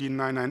 EWD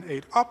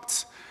 998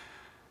 opts.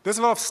 There's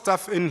a lot of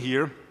stuff in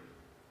here.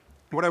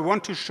 What I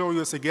want to show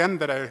you is, again,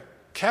 that I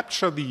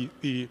capture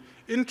the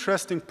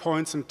interesting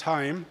points in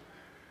time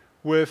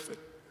with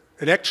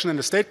an action and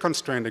a state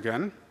constraint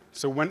again.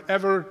 So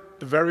whenever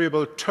the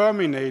variable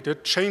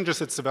terminated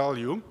changes its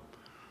value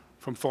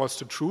from false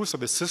to true, so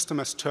the system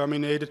has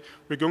terminated,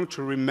 we're going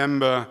to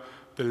remember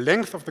the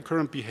length of the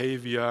current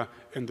behavior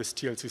in this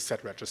TLC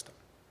set register.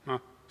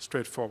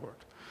 Straightforward.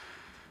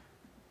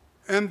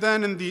 And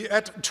then in the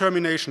at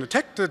termination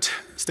detected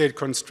state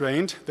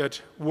constraint,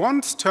 that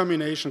once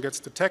termination gets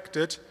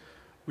detected,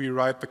 we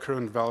write the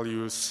current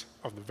values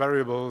of the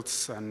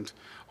variables and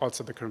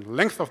also the current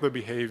length of the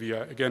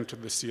behavior, again, to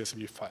the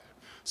CSV file.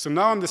 So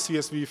now in the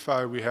CSV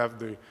file, we have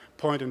the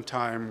point in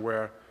time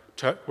where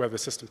the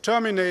system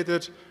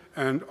terminated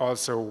and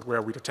also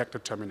where we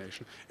detected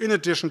termination, in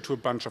addition to a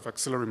bunch of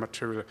auxiliary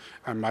material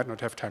I might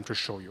not have time to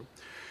show you.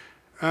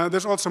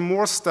 There's also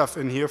more stuff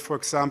in here, for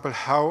example,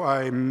 how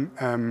I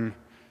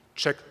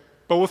check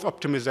both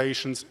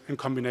optimizations and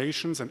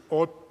combinations and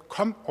all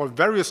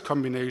various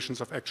combinations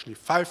of actually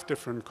 5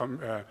 different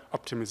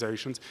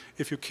optimizations.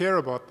 If you care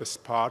about this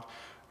part,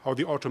 how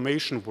the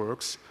automation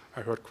works,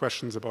 I heard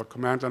questions about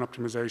command line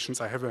optimizations.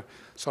 I have a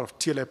sort of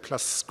TLA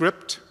plus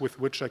script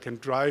with which I can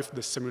drive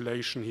the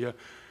simulation here,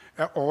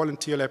 all in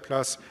TLA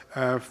plus.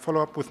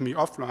 Follow up with me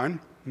offline,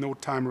 no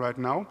time right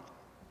now.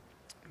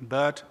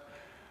 But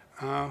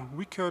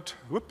we could,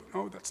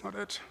 no, that's not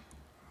it.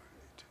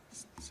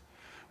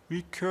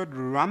 We could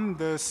run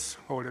this,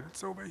 hold it,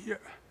 it's over here.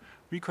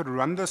 We could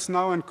run this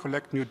now and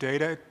collect new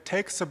data. It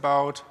takes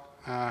about,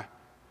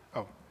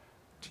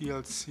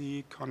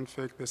 TLC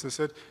config, this is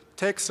it.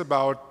 Takes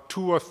about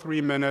 2 or 3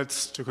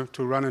 minutes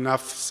to run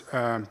enough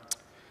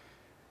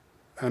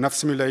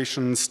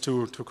simulations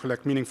to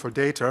collect meaningful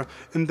data.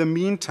 In the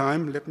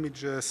meantime, let me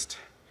just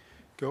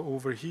go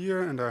over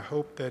here, and I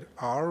hope that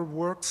R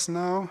works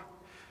now.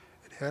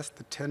 It has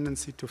the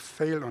tendency to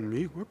fail on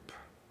me. Whoop.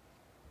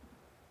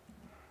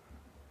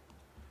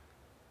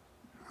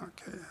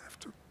 Okay, I have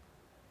to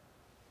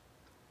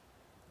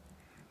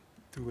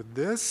do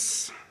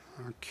this.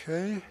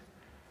 Okay.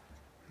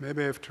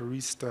 Maybe I have to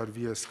restart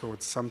VS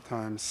Code.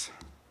 Sometimes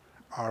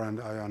R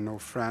and I are no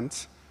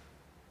friends.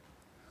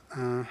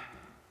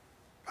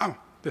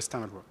 This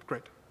time it worked.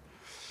 Great.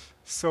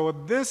 So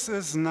this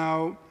is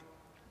now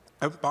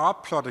a bar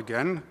plot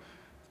again.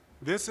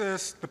 This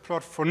is the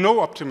plot for no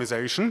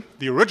optimization,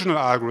 the original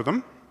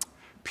algorithm.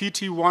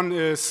 PT1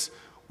 is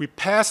we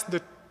pass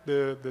the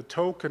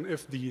token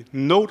if the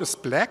node is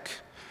black,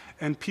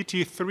 and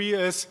PT3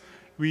 is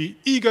we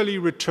eagerly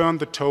return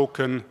the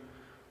token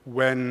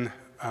when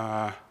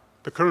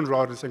the current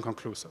route is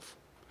inconclusive.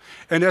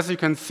 And as you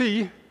can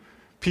see,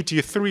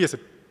 PT3 is a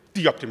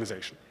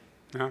de-optimization.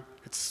 Yeah?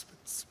 It's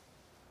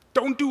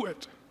don't do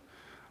it.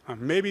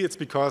 Maybe it's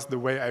because the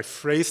way I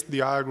phrased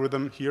the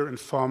algorithm here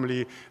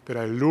informally that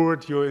I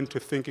lured you into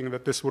thinking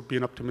that this would be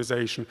an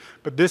optimization.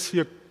 But this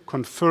here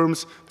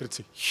confirms that it's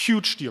a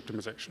huge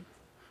de-optimization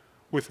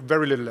with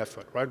very little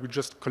effort, right? We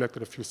just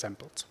collected a few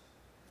samples.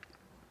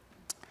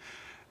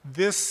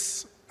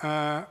 This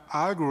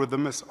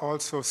algorithm is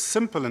also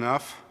simple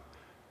enough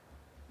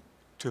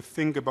to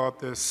think about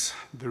this,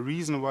 the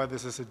reason why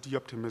this is a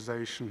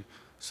de-optimization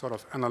sort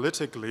of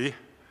analytically.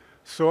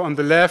 So on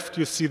the left,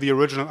 you see the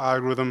original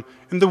algorithm.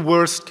 In the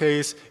worst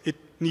case, it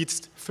needs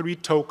 3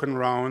 token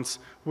rounds.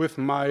 With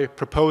my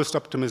proposed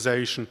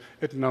optimization,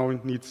 it now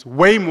needs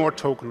way more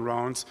token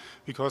rounds,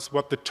 because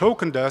what the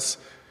token does,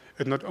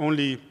 it not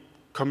only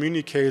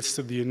communicates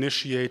to the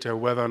initiator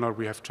whether or not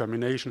we have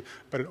termination,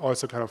 but it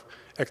also kind of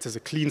acts as a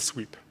clean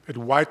sweep. It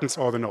whitens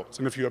all the nodes.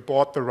 And if you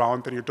abort the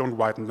round, then you don't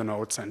whiten the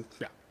nodes. And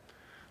yeah.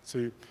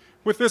 So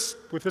with this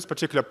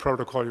particular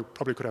protocol, you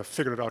probably could have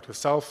figured it out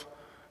yourself.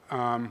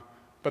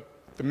 But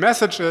the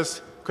message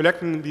is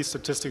collecting these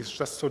statistics is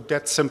just so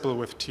dead simple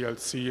with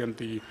TLC and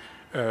the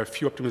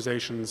few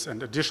optimizations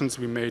and additions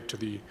we made to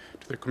the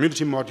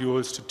community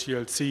modules, to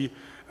TLC,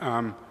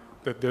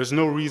 that there's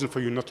no reason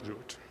for you not to do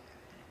it.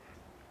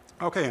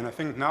 Okay, and I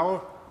think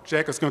now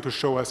Jack is going to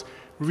show us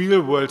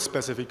real-world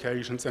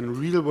specifications and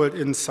real-world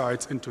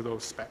insights into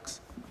those specs.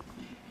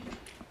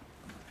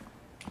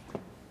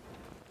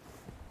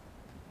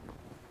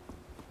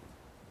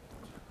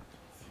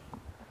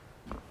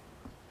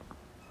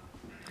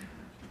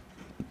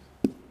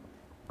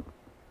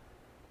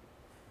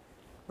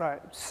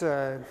 Right,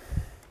 so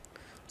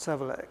let's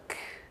have a look.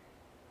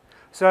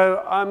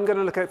 So I'm going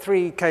to look at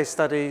 3 case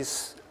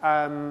studies.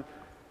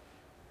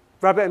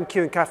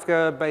 RabbitMQ and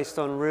Kafka based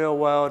on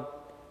real-world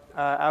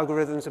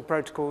algorithms and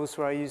protocols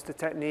where I use the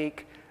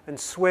technique. And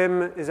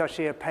Swim is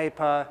actually a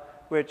paper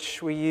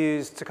which we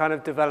use to kind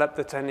of develop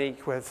the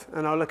technique with.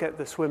 And I'll look at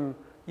the SWIM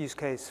use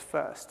case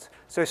first.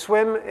 So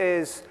SWIM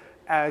is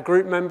a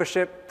group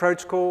membership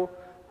protocol,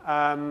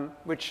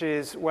 which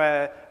is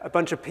where a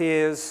bunch of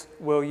peers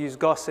will use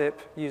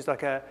gossip, use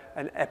like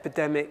an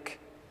epidemic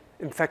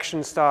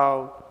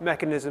infection-style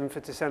mechanism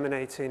for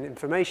disseminating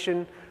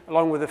information,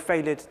 along with a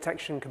failure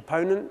detection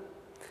component.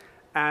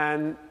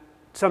 And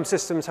some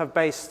systems are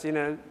based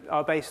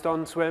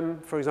on SWIM.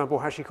 For example,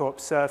 HashiCorp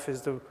Surf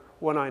is the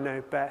one I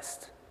know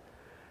best.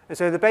 And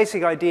so the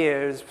basic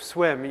idea is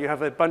SWIM. You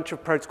have a bunch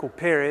of protocol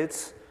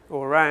periods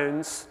or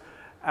rounds,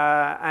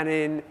 and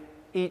in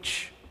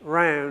each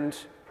round,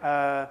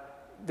 there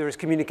is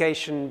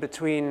communication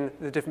between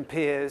the different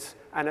peers.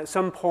 And at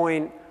some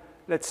point,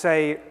 let's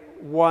say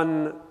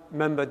one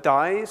member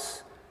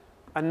dies,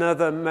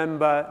 another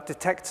member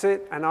detects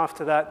it, and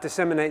after that,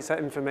 disseminates that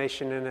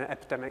information in an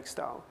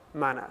epidemic-style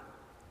manner.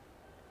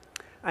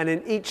 And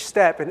in each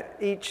step, in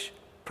each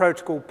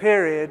protocol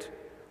period,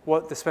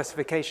 what the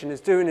specification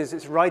is doing is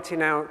it's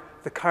writing out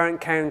the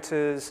current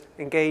counters,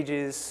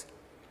 engages,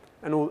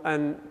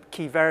 and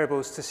key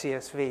variables to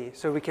CSV.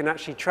 So we can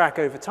actually track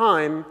over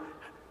time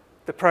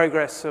the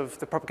progress of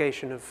the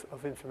propagation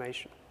of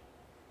information.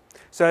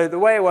 So the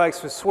way it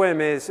works with SWIM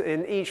is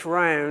in each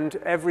round,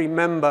 every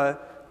member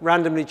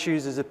randomly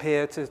chooses a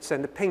peer to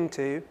send a ping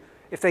to.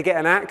 If they get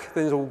an ACK,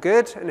 then it's all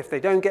good. And if they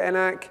don't get an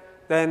ACK,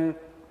 then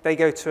they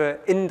go to an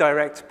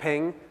indirect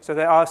ping. So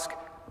they ask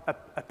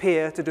a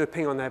peer to do a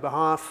ping on their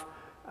behalf.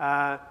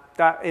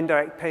 That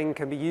indirect ping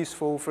can be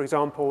useful. For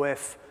example,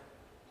 if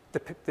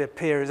the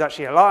peer is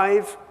actually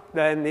alive,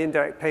 then the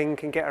indirect ping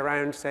can get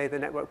around, say, the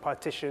network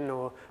partition,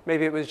 or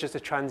maybe it was just a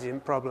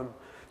transient problem.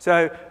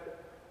 So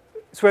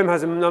SWIM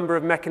has a number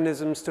of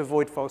mechanisms to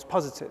avoid false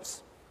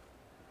positives.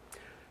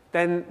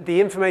 Then the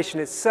information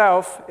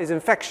itself is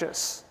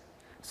infectious.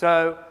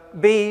 So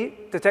B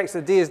detects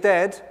that D is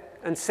dead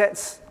and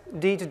sets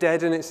D to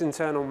dead in its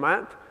internal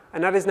map,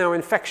 and that is now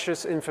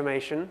infectious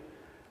information.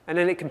 And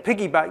then it can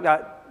piggyback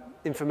that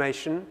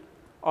information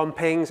on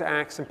pings,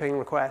 ACKs, and ping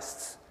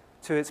requests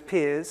to its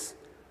peers,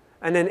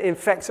 and then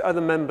infects other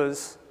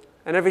members.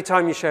 And every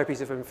time you share a piece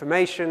of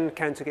information,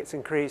 counter gets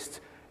increased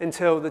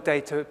until the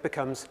data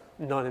becomes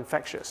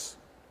non-infectious.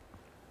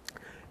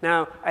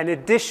 Now, in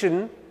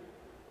addition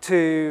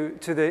to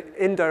the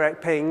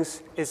indirect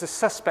pings is a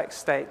suspect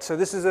state. So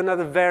this is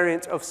another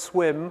variant of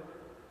SWIM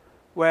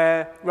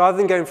where rather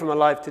than going from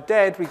alive to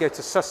dead, we go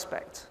to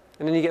suspect.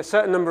 And then you get a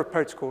certain number of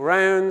protocol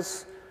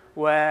rounds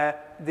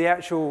where the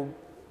actual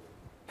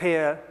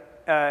peer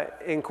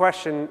in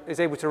question is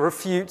able to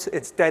refute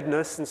its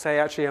deadness and say,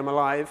 actually, I'm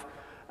alive.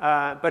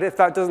 But if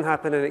that doesn't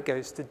happen, then it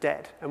goes to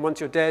dead. And once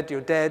you're dead,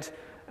 you're dead.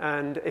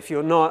 And if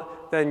you're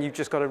not, then you've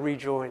just got to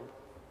rejoin.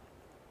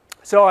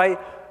 So I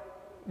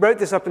wrote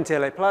this up in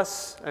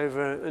TLA+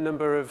 over a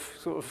number of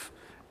sort of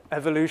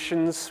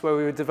evolutions where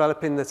we were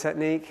developing the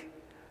technique.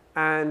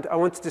 And I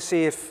wanted to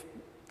see if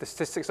the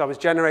statistics I was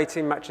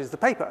generating matches the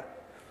paper.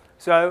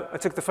 So I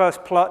took the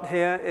first plot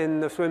here in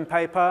the SWIM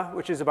paper,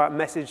 which is about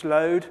message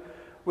load,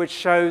 which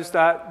shows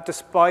that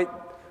despite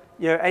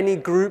any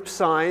group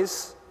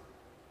size,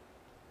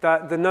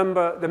 that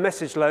the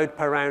message load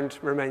per round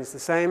remains the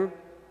same.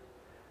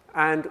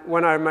 And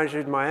when I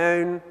measured my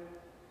own,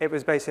 it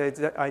was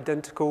basically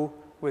identical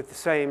with the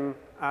same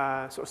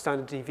sort of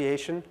standard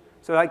deviation.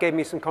 So that gave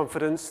me some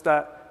confidence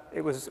that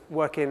it was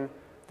working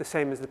the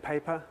same as the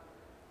paper.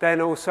 Then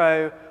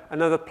also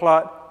another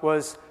plot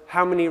was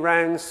how many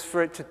rounds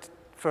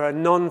for a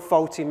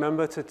non-faulty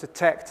member to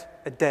detect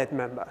a dead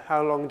member.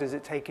 How long does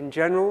it take in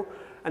general?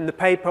 And the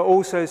paper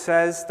also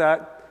says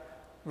that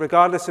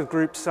regardless of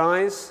group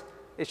size,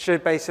 it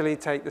should basically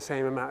take the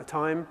same amount of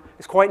time.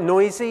 It's quite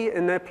noisy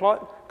in their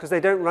plot because they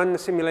don't run the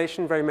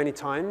simulation very many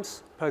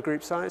times per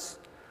group size.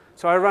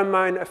 So I run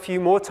mine a few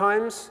more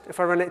times. If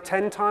I run it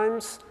 10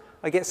 times,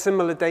 I get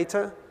similar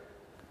data.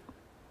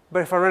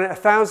 But if I run it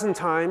 1,000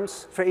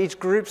 times for each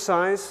group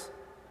size,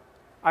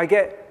 I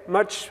get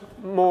much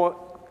more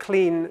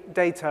clean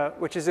data,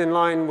 which is in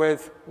line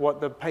with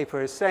what the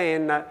paper is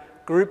saying,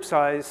 that group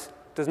size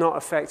does not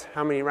affect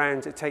how many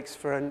rounds it takes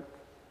for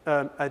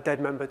a dead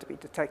member to be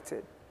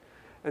detected.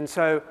 And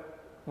so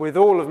with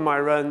all of my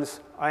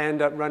runs, I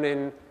end up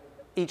running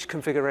each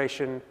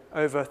configuration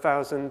over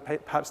 1,000,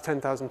 perhaps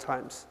 10,000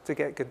 times to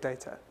get good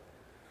data.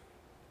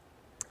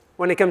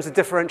 When it comes to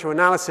differential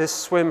analysis,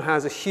 SWIM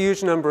has a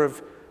huge number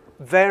of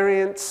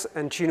variants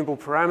and tunable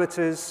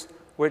parameters,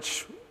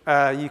 which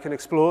you can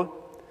explore.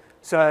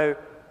 So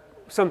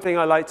something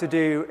I like to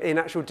do in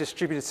actual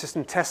distributed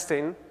system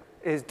testing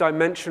is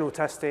dimensional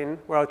testing,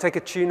 where I'll take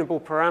a tunable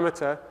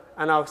parameter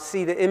and I'll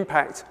see the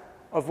impact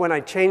of when I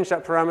change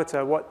that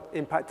parameter, what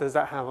impact does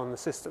that have on the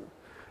system.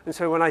 And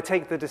so when I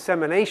take the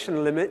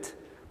dissemination limit,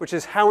 which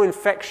is how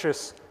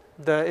infectious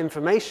the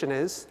information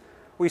is,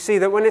 we see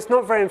that when it's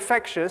not very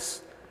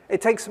infectious,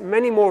 it takes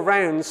many more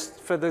rounds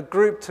for the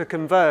group to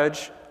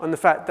converge on the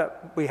fact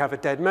that we have a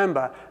dead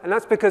member. And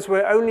that's because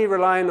we're only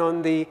relying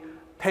on the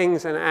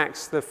pings and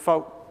ACKs,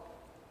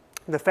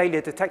 the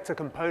failure detector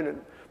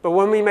component. But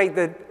when we make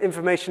the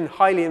information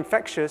highly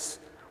infectious,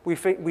 we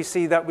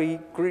see that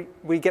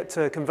we get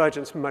to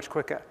convergence much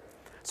quicker.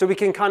 So we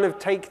can kind of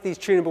take these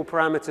tunable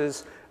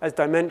parameters as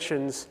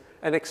dimensions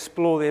and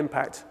explore the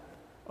impact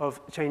of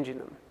changing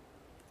them.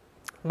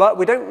 But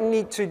we don't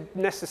need to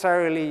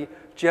necessarily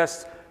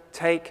just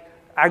take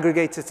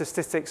aggregated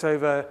statistics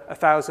over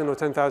 1,000 or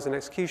 10,000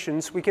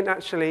 executions. We can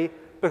actually,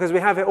 because we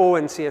have it all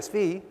in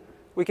CSV,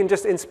 we can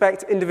just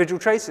inspect individual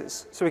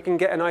traces. So we can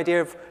get an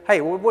idea of, hey,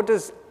 well, what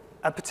does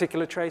a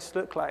particular trace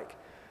look like?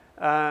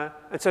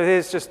 And so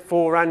here's just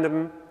 4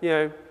 random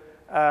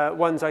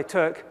ones I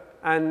took.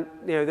 And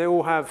they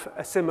all have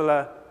a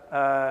similar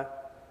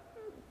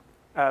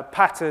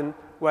pattern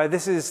where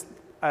this is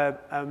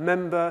a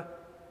member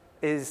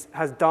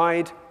has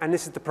died, and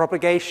this is the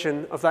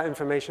propagation of that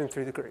information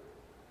through the group.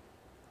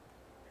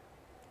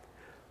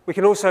 We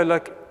can also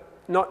look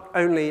not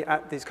only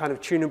at these kind of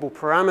tunable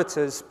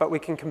parameters, but we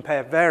can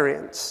compare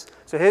variants.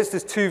 So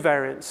there's 2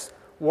 variants.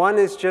 One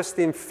is just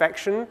the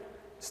infection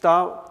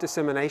style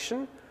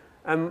dissemination,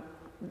 and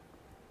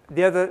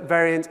the other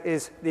variant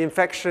is the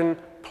infection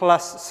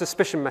plus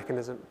suspicion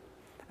mechanism.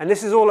 And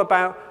this is all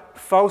about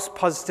false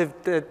positive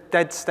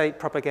dead state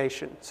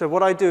propagation. So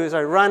what I do is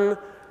I run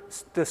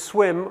the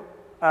swim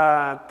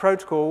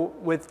protocol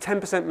with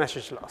 10%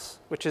 message loss,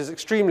 which is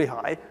extremely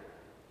high,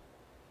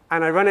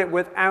 and I run it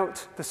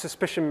without the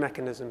suspicion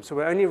mechanism. So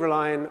we're only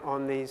relying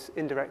on these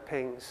indirect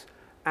pings.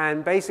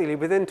 And basically,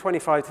 within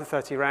 25 to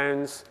 30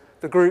 rounds,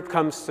 the group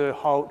comes to a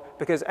halt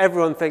because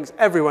everyone thinks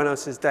everyone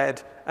else is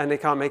dead, and they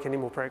can't make any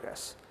more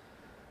progress.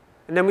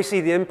 And then we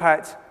see the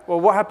impact. Well,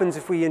 what happens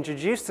if we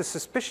introduce the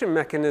suspicion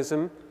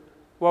mechanism?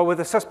 Well,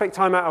 with a suspect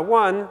timeout of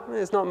 1,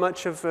 there's not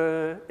much of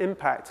an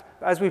impact.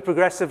 As we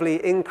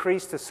progressively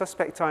increase the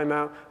suspect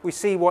timeout, we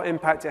see what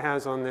impact it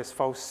has on this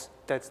false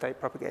dead state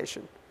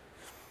propagation.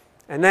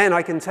 And then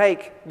I can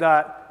take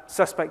that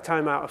suspect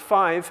timeout of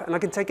 5, and I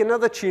can take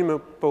another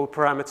tunable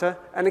parameter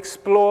and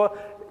explore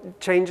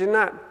changing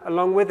that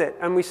along with it.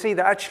 And we see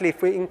that actually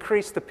if we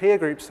increase the peer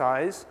group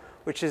size,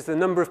 which is the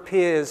number of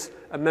peers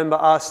a member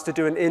asks to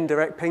do an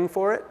indirect ping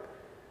for it,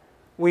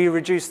 we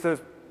reduce the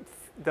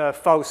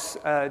false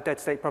dead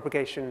state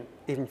propagation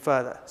even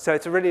further. So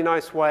it's a really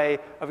nice way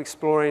of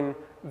exploring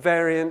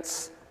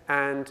variance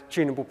and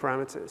tunable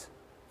parameters.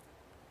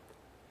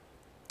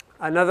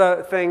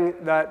 Another thing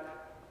that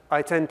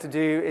I tend to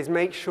do is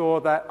make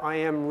sure that I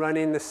am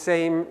running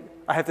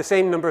I have the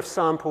same number of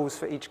samples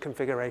for each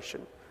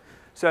configuration.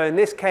 So in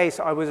this case,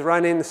 I was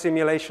running the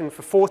simulation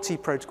for 40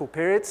 protocol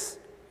periods.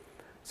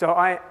 So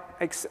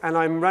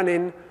I'm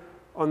running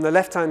on the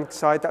left-hand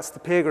side, that's the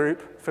peer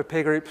group, for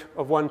peer group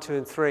of 1, 2,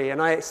 and 3.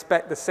 And I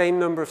expect the same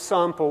number of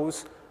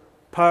samples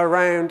per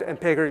round and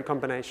peer group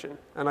combination.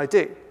 And I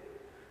do.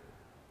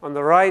 On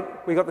the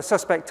right, we got the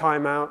suspect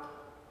timeout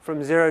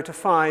from 0 to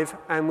 5,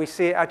 and we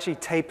see it actually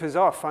tapers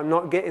off. I'm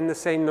not getting the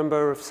same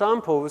number of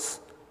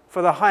samples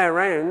for the higher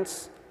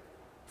rounds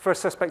for a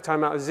suspect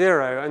timeout of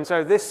 0. And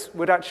so this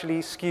would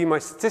actually skew my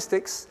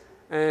statistics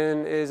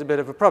and is a bit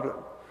of a problem.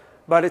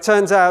 But it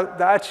turns out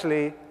that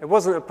actually it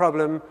wasn't a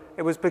problem.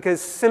 It was because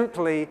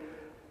simply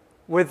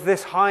with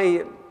this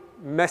high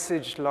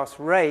message loss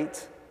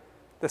rate,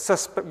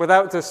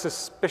 without the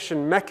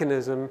suspicion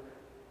mechanism,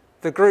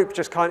 the group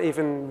just can't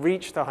even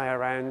reach the higher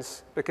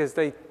rounds because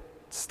they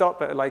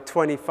stop at like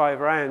 25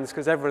 rounds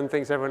because everyone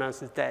thinks everyone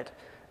else is dead.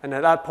 And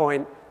at that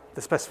point,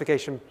 the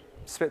specification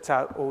spits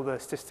out all the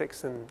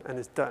statistics and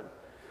is done.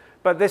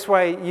 But this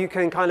way, you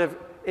can kind of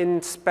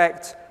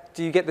inspect,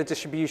 do you get the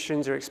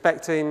distributions you're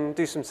expecting,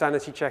 do some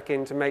sanity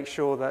checking to make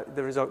sure that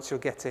the results you're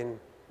getting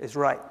is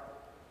right.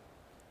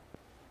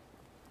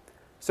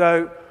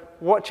 So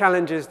what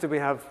challenges do we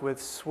have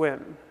with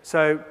swim?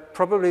 So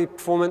probably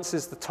performance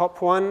is the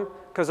top one,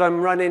 because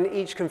I'm running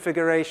each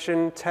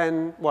configuration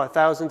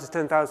 1,000 to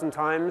 10,000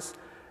 times,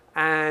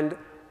 and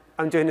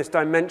I'm doing this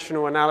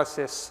dimensional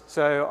analysis.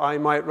 So I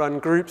might run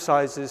group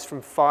sizes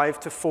from 5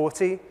 to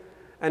 40,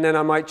 and then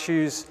I might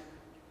choose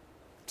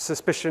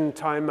suspicion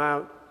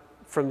timeout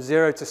from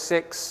 0 to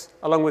 6,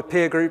 along with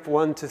peer group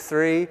 1 to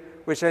 3,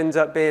 which ends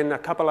up being a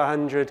couple of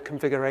hundred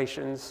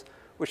configurations,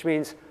 which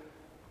means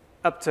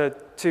up to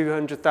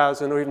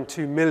 200,000 or even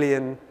 2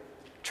 million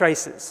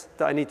traces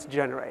that I need to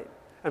generate.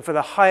 And for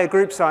the higher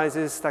group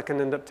sizes, that can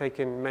end up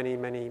taking many,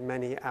 many,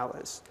 many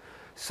hours.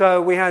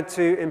 So we had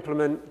to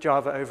implement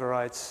Java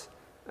overrides.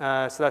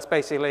 So that's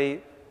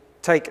basically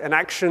take an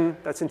action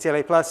that's in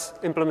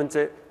TLA+, implement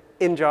it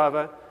in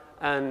Java,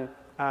 and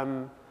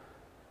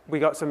we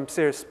got some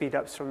serious speed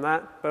ups from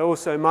that. But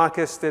also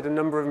Markus did a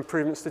number of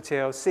improvements to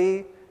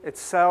TLC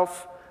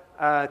itself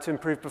to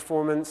improve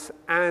performance,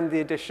 and the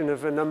addition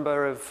of a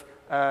number of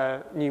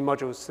new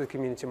modules to the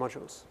community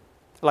modules,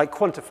 like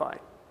quantify,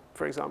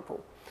 for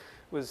example,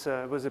 was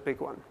a big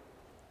one.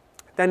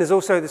 Then there's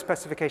also the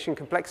specification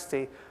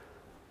complexity.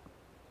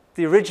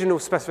 The original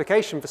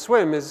specification for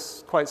swim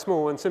is quite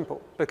small and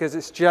simple because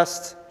it's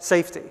just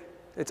safety.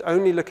 It's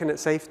only looking at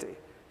safety.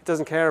 It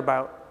doesn't care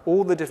about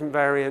all the different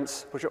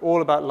variants, which are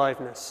all about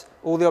liveness,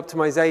 all the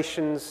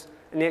optimizations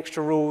and the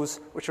extra rules,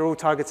 which are all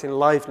targeting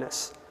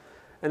liveness.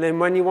 And then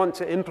when you want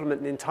to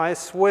implement the entire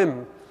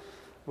swim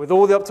with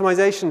all the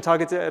optimization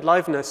targeted at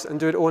liveness and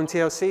do it all in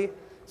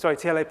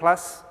TLA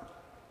plus,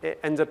 it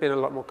ends up being a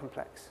lot more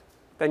complex.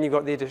 Then you've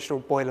got the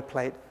additional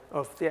boilerplate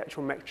of the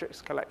actual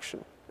metrics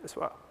collection as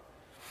well.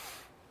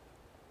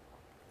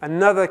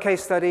 Another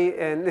case study,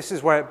 and this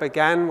is where it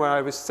began, where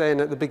I was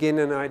saying at the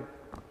beginning I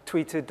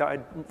tweeted that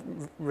I'd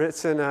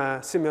written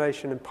a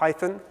simulation in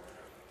Python.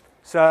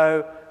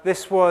 So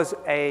this was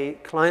a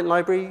client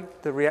library,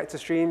 the reactor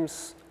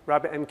streams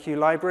RabbitMQ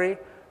library.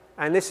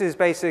 And this is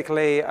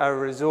basically a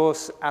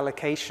resource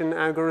allocation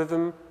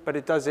algorithm, but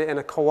it does it in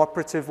a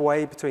cooperative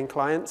way between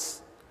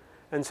clients.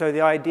 And so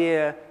the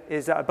idea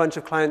is that a bunch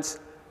of clients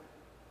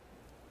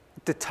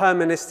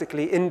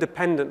deterministically,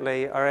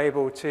 independently are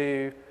able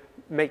to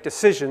make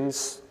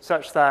decisions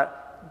such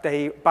that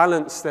they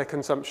balance their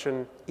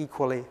consumption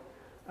equally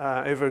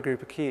over a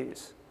group of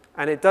queues.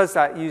 And it does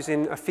that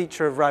using a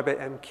feature of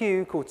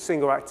RabbitMQ called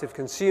single active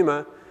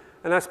consumer.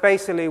 And that's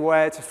basically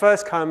where it's a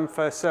first come,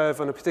 first serve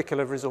on a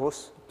particular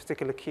resource, a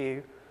particular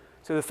queue.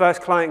 So the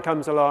first client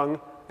comes along,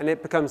 and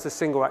it becomes the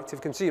single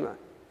active consumer.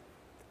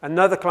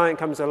 Another client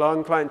comes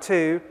along, client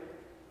 2,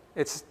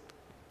 it's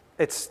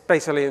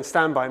basically in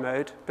standby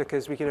mode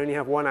because we can only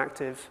have one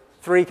active.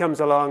 3 comes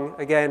along,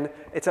 again,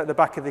 it's at the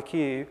back of the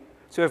queue.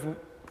 So if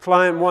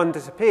client 1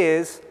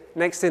 disappears,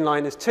 next in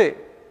line is 2,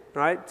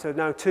 right? So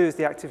now 2 is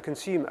the active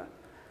consumer.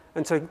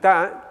 And so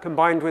that,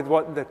 combined with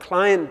what the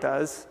client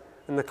does,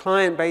 and the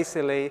client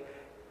basically,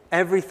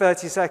 every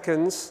 30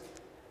 seconds,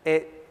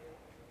 it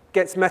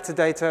gets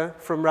metadata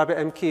from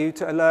RabbitMQ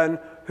to learn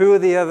who are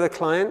the other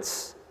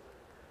clients,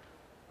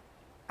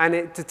 and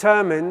it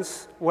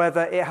determines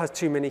whether it has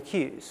too many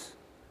queues.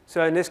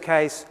 So in this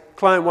case,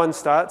 client 1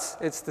 starts,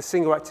 it's the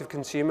single active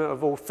consumer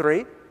of all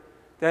 3.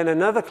 Then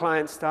another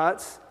client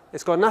starts,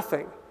 it's got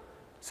nothing.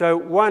 So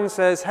 1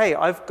 says, hey,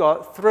 I've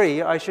got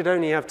 3, I should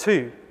only have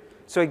 2.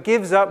 So it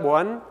gives up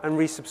 1 and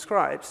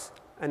resubscribes,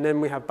 and then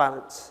we have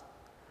balance.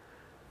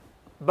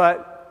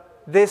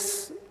 But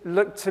this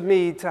looked to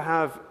me to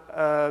have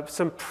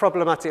some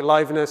problematic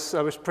liveness.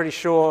 I was pretty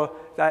sure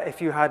that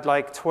if you had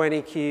like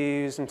 20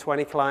 queues and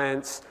 20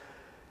 clients,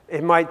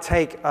 it might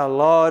take a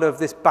lot of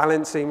this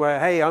balancing where,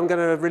 hey, I'm going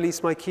to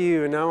release my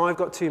queue, and now I've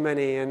got too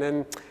many, and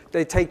then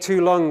they take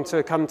too long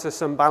to come to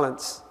some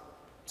balance.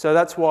 So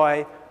that's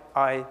why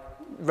I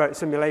wrote a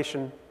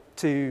simulation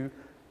to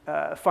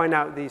find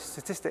out these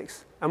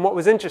statistics. And what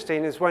was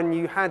interesting is when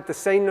you had the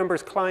same number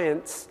of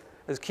clients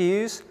as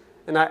queues,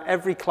 and that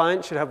every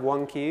client should have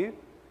 1 queue,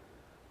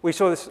 we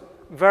saw this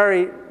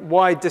very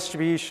wide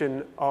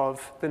distribution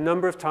of the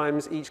number of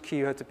times each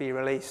queue had to be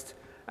released.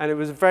 And it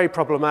was very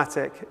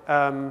problematic,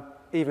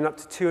 even up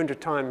to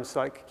 200 times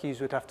like queues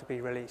would have to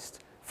be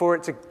released for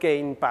it to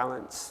gain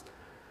balance.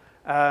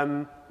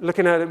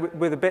 Looking at it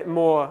with a bit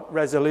more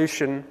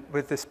resolution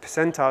with this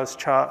percentiles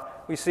chart,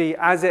 we see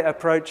as it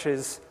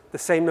approaches the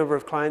same number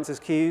of clients as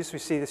queues, we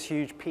see this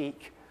huge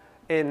peak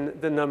in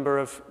the number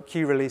of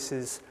queue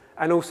releases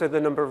and also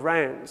the number of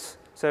rounds.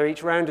 So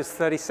each round is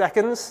 30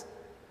 seconds.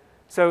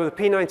 So with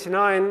the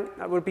P99,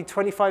 that would be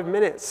 25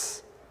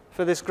 minutes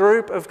for this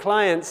group of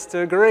clients to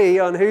agree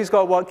on who's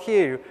got what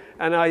queue.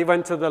 And I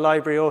went to the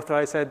library author,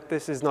 I said,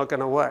 this is not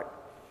going to work.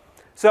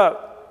 So,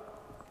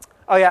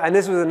 oh yeah, and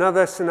this was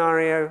another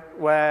scenario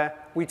where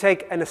we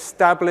take an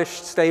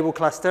established stable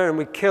cluster and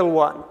we kill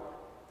 1.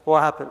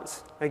 What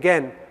happens?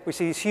 Again, we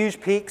see these huge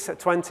peaks at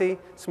 20,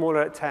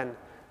 smaller at 10.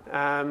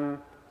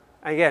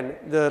 Again,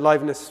 the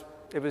liveness,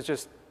 it was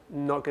just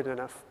not good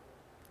enough.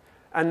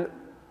 And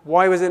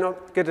why was it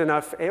not good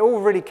enough? It all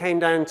really came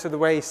down to the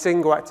way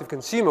single active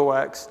consumer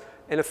works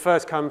in a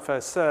first come,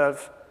 first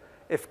serve.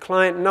 If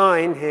client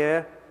 9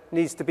 here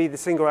needs to be the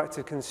single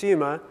active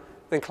consumer,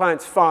 then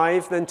clients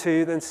 5, then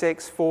 2, then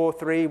 6, 4,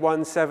 3,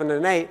 1, 7,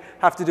 and 8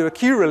 have to do a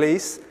queue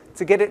release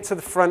to get it to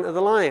the front of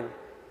the line.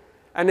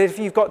 And if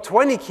you've got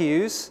 20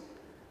 queues,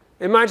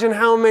 imagine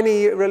how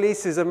many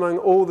releases among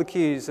all the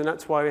queues, and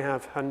that's why we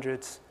have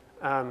hundreds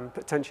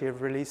potentially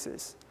of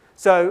releases.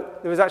 So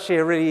there was actually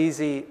a really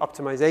easy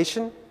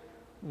optimization.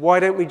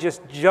 Why don't we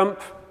just jump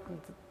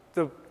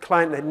the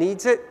client that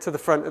needs it to the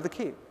front of the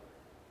queue?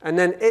 And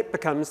then it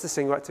becomes the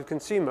single active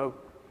consumer.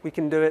 We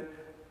can do it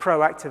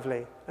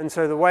proactively. And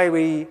so the way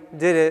we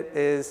did it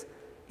is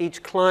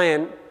each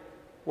client,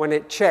 when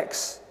it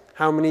checks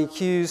how many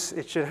queues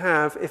it should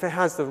have, if it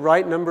has the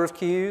right number of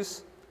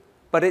queues,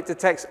 but it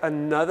detects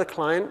another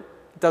client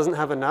doesn't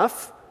have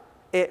enough,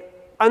 it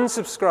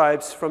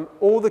unsubscribes from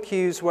all the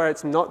queues where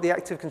it's not the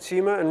active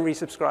consumer and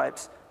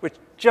resubscribes, which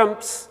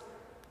jumps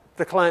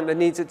the client that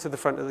needs it to the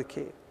front of the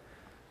queue.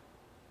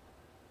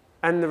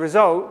 And the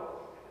result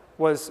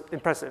was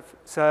impressive.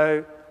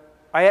 So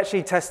I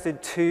actually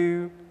tested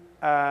 2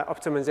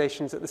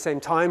 optimizations at the same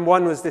time.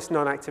 One was this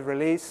non-active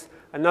release.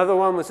 Another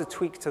one was a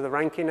tweak to the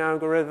ranking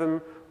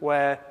algorithm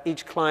where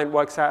each client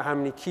works out how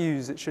many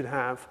queues it should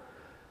have.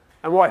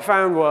 And what I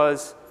found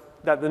was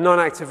that the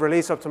non-active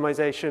release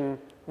optimization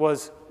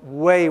was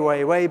way,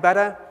 way, way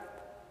better,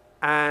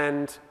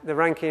 and the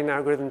ranking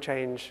algorithm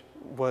change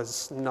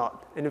was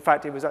not. And in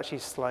fact, it was actually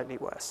slightly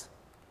worse.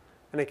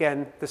 And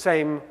again, the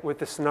same with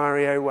the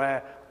scenario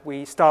where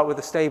we start with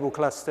a stable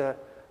cluster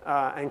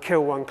and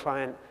kill one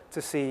client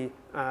to see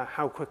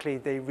how quickly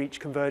they reach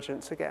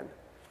convergence again.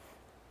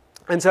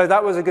 And so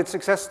that was a good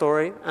success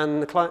story,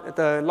 and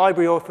the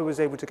library author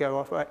was able to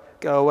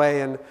go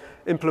away and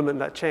implement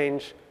that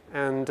change,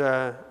 and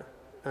the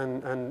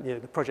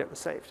project was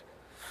saved.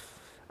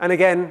 And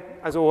again,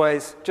 as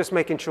always, just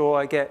making sure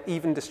I get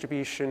even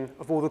distribution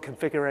of all the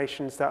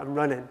configurations that I'm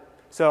running.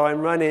 So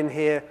I'm running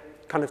here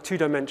kind of 2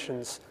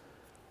 dimensions,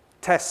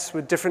 tests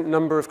with different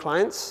number of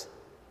clients,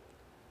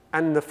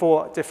 and the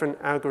 4 different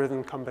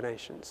algorithm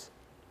combinations.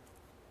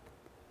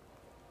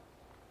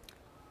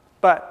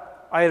 But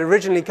I had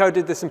originally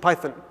coded this in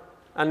Python,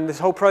 and this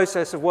whole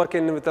process of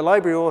working with the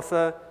library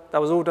author,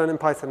 that was all done in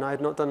Python. I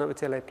had not done it with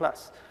TLA+.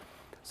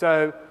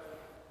 So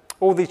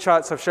all these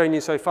charts I've shown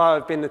you so far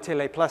have been the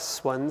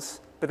TLA+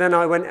 ones, but then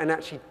I went and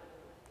actually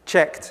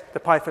checked the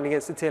Python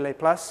against the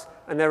TLA+,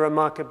 and they're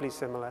remarkably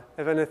similar.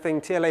 If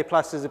anything,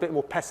 TLA+ is a bit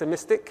more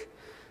pessimistic.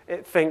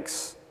 It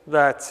thinks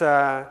that,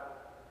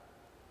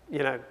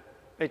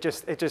 it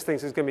just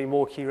thinks there's going to be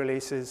more key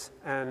releases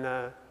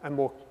and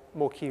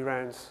more key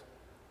rounds.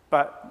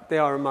 But they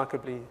are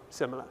remarkably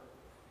similar.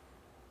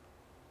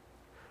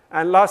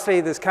 And lastly,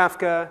 there's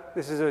Kafka.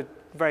 This is a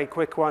very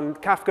quick one.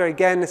 Kafka,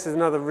 again, this is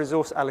another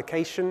resource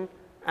allocation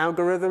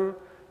algorithm,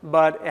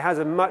 but it has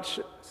a much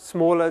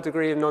smaller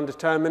degree of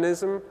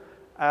non-determinism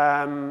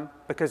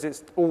because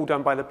it's all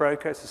done by the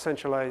broker. It's a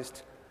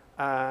centralized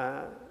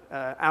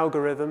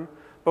algorithm.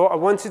 But I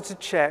wanted to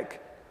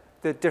check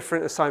the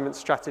different assignment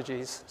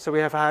strategies. So we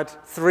have had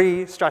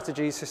 3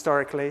 strategies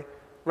historically: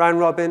 round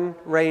robin,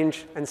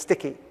 range, and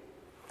sticky.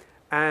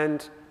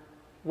 And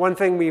one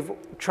thing we've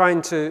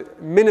trying to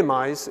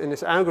minimize in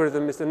this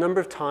algorithm is the number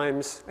of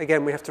times,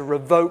 again, we have to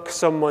revoke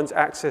someone's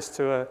access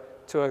to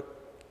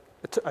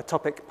a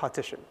topic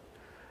partition.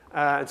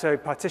 And so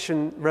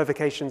partition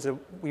revocations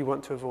we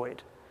want to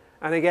avoid.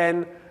 And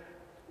again,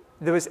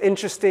 there was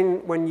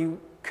interesting when you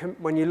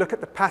look at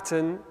the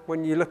pattern,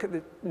 when you look at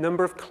the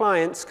number of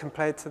clients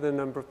compared to the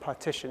number of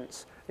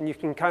partitions. And you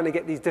can kind of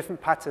get these different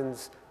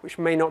patterns, which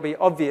may not be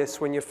obvious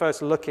when you're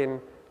first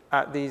looking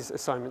at these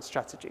assignment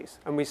strategies.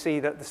 And we see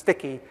that the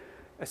sticky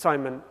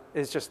assignment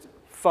is just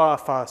far,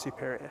 far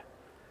superior.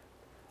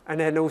 And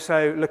then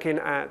also looking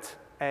at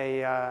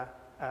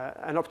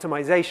an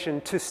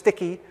optimization to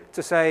sticky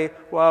to say,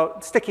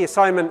 well, sticky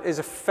assignment is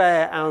a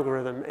fair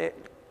algorithm. It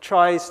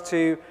tries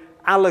to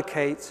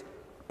allocate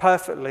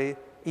perfectly,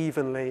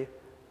 evenly,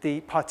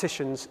 the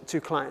partitions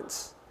to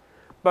clients.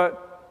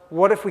 But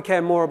what if we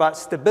care more about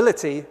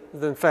stability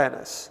than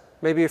fairness?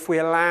 Maybe if we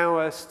allow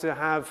us to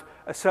have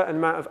a certain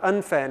amount of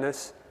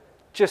unfairness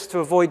just to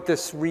avoid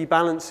this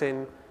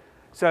rebalancing.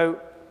 So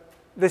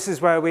this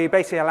is where we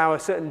basically allow a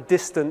certain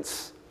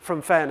distance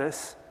from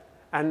fairness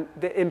and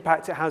the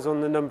impact it has on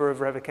the number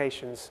of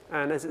revocations.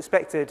 And as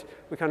expected,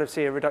 we kind of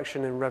see a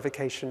reduction in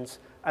revocations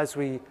as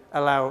we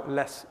allow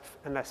less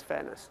and less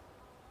fairness.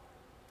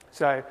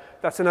 So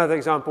that's another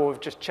example of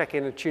just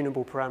checking a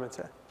tunable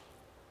parameter.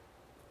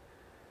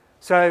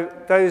 So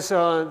those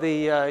are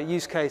the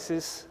use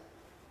cases.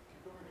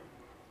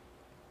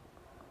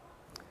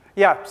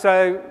 Yeah,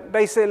 so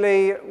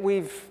basically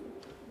we've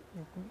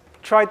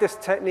tried this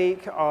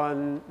technique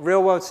on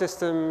real-world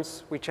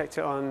systems. We checked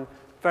it on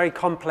very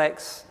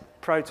complex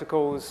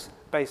protocols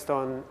based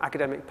on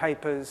academic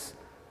papers.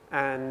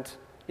 And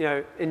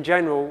in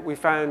general, we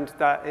found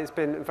that it's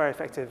been a very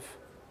effective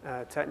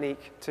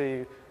technique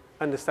to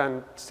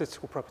understand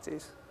statistical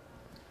properties.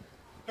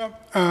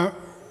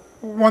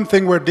 One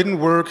thing where it didn't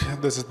work,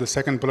 this is the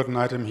second bulletin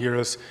item here,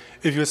 is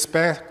if your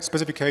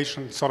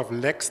specification sort of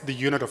lacks the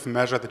unit of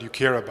measure that you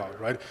care about,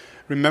 right?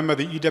 Remember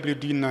the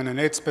EWD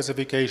 998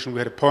 specification, we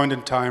had a point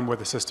in time where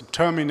the system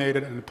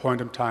terminated and a point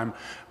in time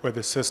where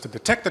the system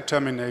detected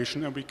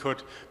termination, and we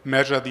could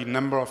measure the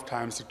number of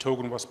times the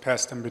token was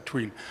passed in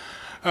between.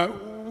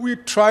 We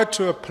tried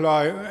to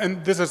apply,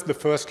 and this is the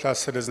first-class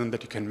citizen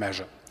that you can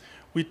measure.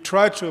 We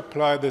tried to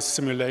apply this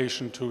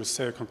simulation to,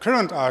 say, a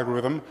concurrent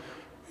algorithm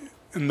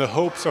in the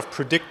hopes of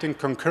predicting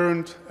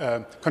concurrent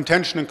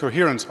contention and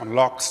coherence on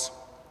logs,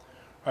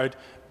 right?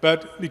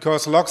 But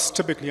because logs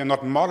typically are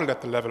not modeled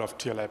at the level of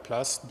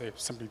TLA+, they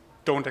simply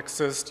don't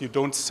exist. You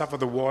don't suffer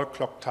the wall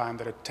clock time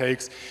that it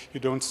takes. You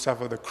don't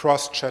suffer the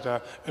cross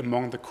chatter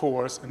among the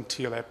cores in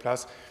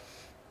TLA+.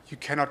 You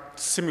cannot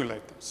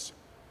simulate this.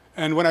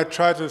 And when I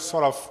try to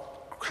sort of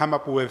come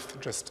up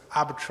with just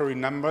arbitrary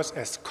numbers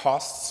as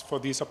costs for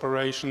these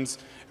operations,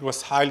 it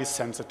was highly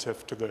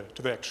sensitive to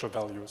the actual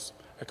values.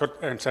 I could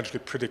essentially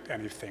predict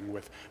anything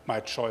with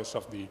my choice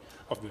of the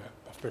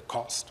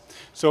cost.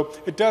 So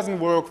it doesn't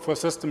work for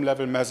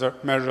system-level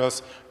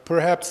measures.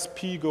 Perhaps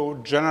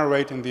PGO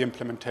generating the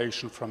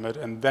implementation from it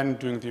and then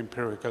doing the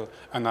empirical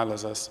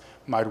analysis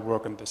might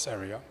work in this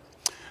area.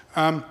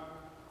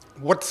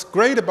 What's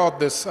great about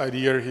this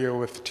idea here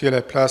with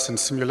TLA+ and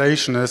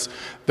simulation is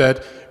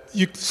that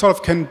you sort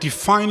of can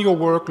define your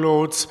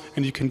workloads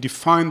and you can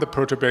define the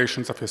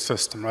perturbations of your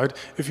system, right?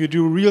 If you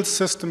do real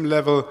system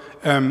level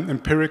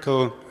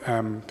empirical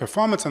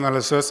performance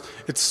analysis,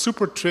 it's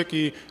super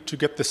tricky to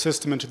get the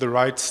system into the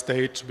right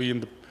state, to be in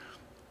the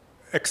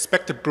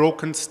expected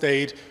broken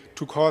state,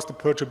 to cause the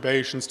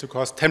perturbations, to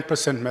cause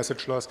 10%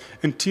 message loss.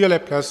 In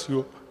TLA+,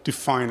 you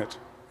define it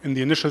in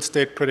the initial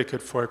state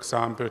predicate, for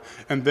example,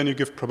 and then you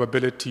give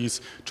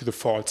probabilities to the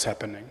faults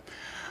happening.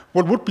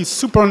 What would be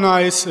super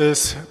nice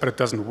is, but it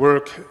doesn't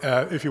work,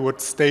 if you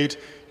would state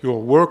your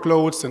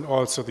workloads and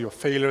also your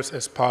failures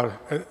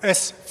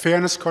as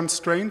fairness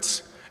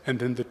constraints, and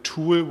then the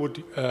tool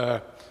would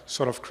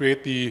sort of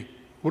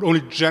would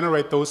only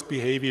generate those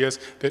behaviors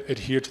that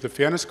adhere to the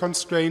fairness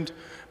constraint,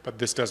 but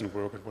this doesn't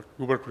work. It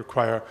would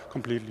require a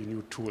completely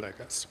new tool, I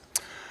guess.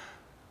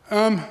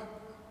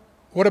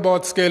 What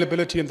about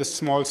scalability and the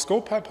small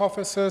scope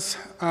hypothesis?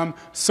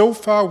 So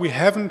far, we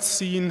haven't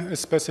seen a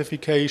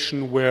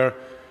specification where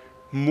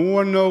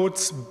more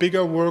nodes,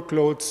 bigger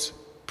workloads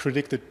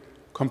predicted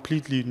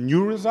completely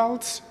new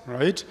results,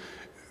 right?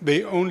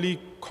 They only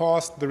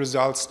caused the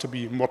results to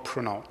be more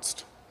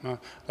pronounced.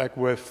 Like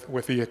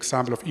with the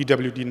example of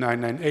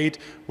EWD998,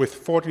 with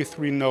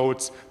 43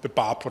 nodes, the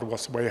bar plot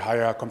was way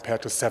higher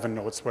compared to 7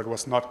 nodes where it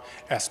was not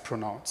as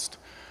pronounced.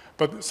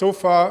 But so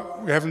far,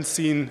 we haven't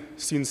seen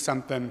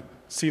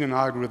an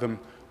algorithm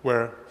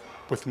where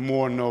with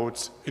more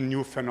nodes, a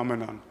new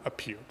phenomenon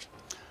appeared.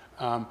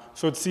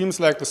 So it seems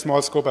like the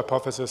small scope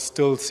hypothesis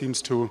still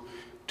seems to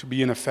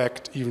be in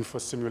effect even for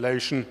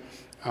simulation.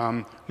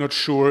 Not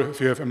sure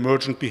if you have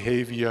emergent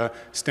behavior,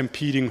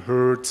 stampeding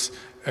herds,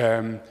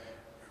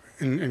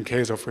 in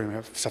case of when you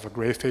have suffer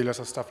grave failures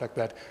or stuff like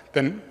that,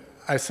 then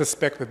I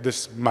suspect that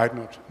this might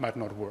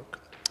not work.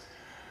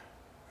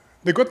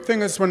 The good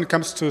thing is when it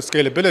comes to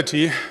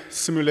scalability,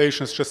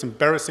 simulation is just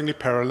embarrassingly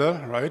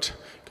parallel, right?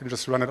 You can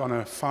just run it on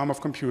a farm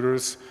of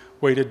computers,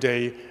 wait a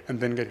day, and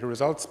then get your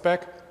results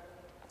back.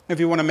 If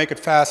you want to make it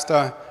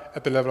faster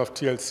at the level of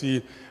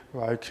TLC,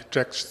 like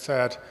Jack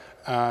said,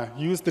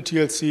 use the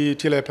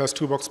TLA+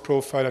 toolbox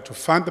profiler to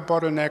find the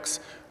bottlenecks,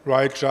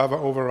 write Java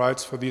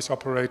overrides for these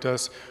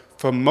operators.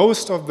 For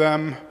most of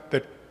them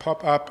that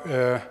pop up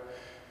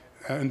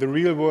in the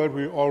real world,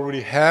 we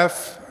already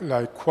have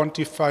like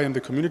quantify in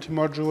the community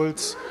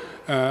modules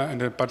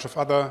and a bunch of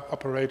other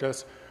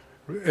operators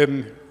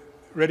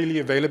readily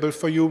available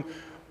for you.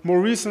 More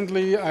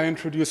recently, I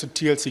introduced a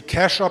TLC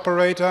cache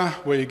operator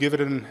where you give it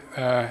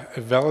a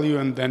value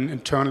and then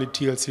internally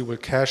TLC will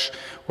cache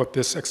what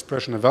this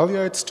expression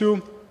evaluates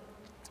to.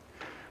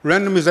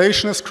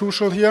 Randomization is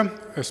crucial here,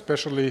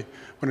 especially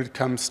when it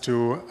comes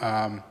to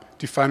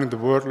defining the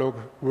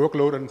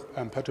workload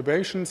and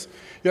perturbations.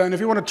 Yeah, and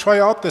if you want to try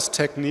out this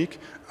technique,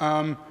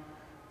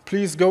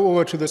 please go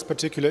over to this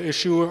particular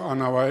issue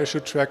on our issue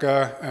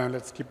tracker and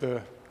let's keep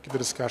the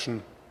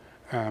discussion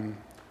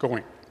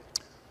going.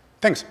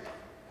 Thanks.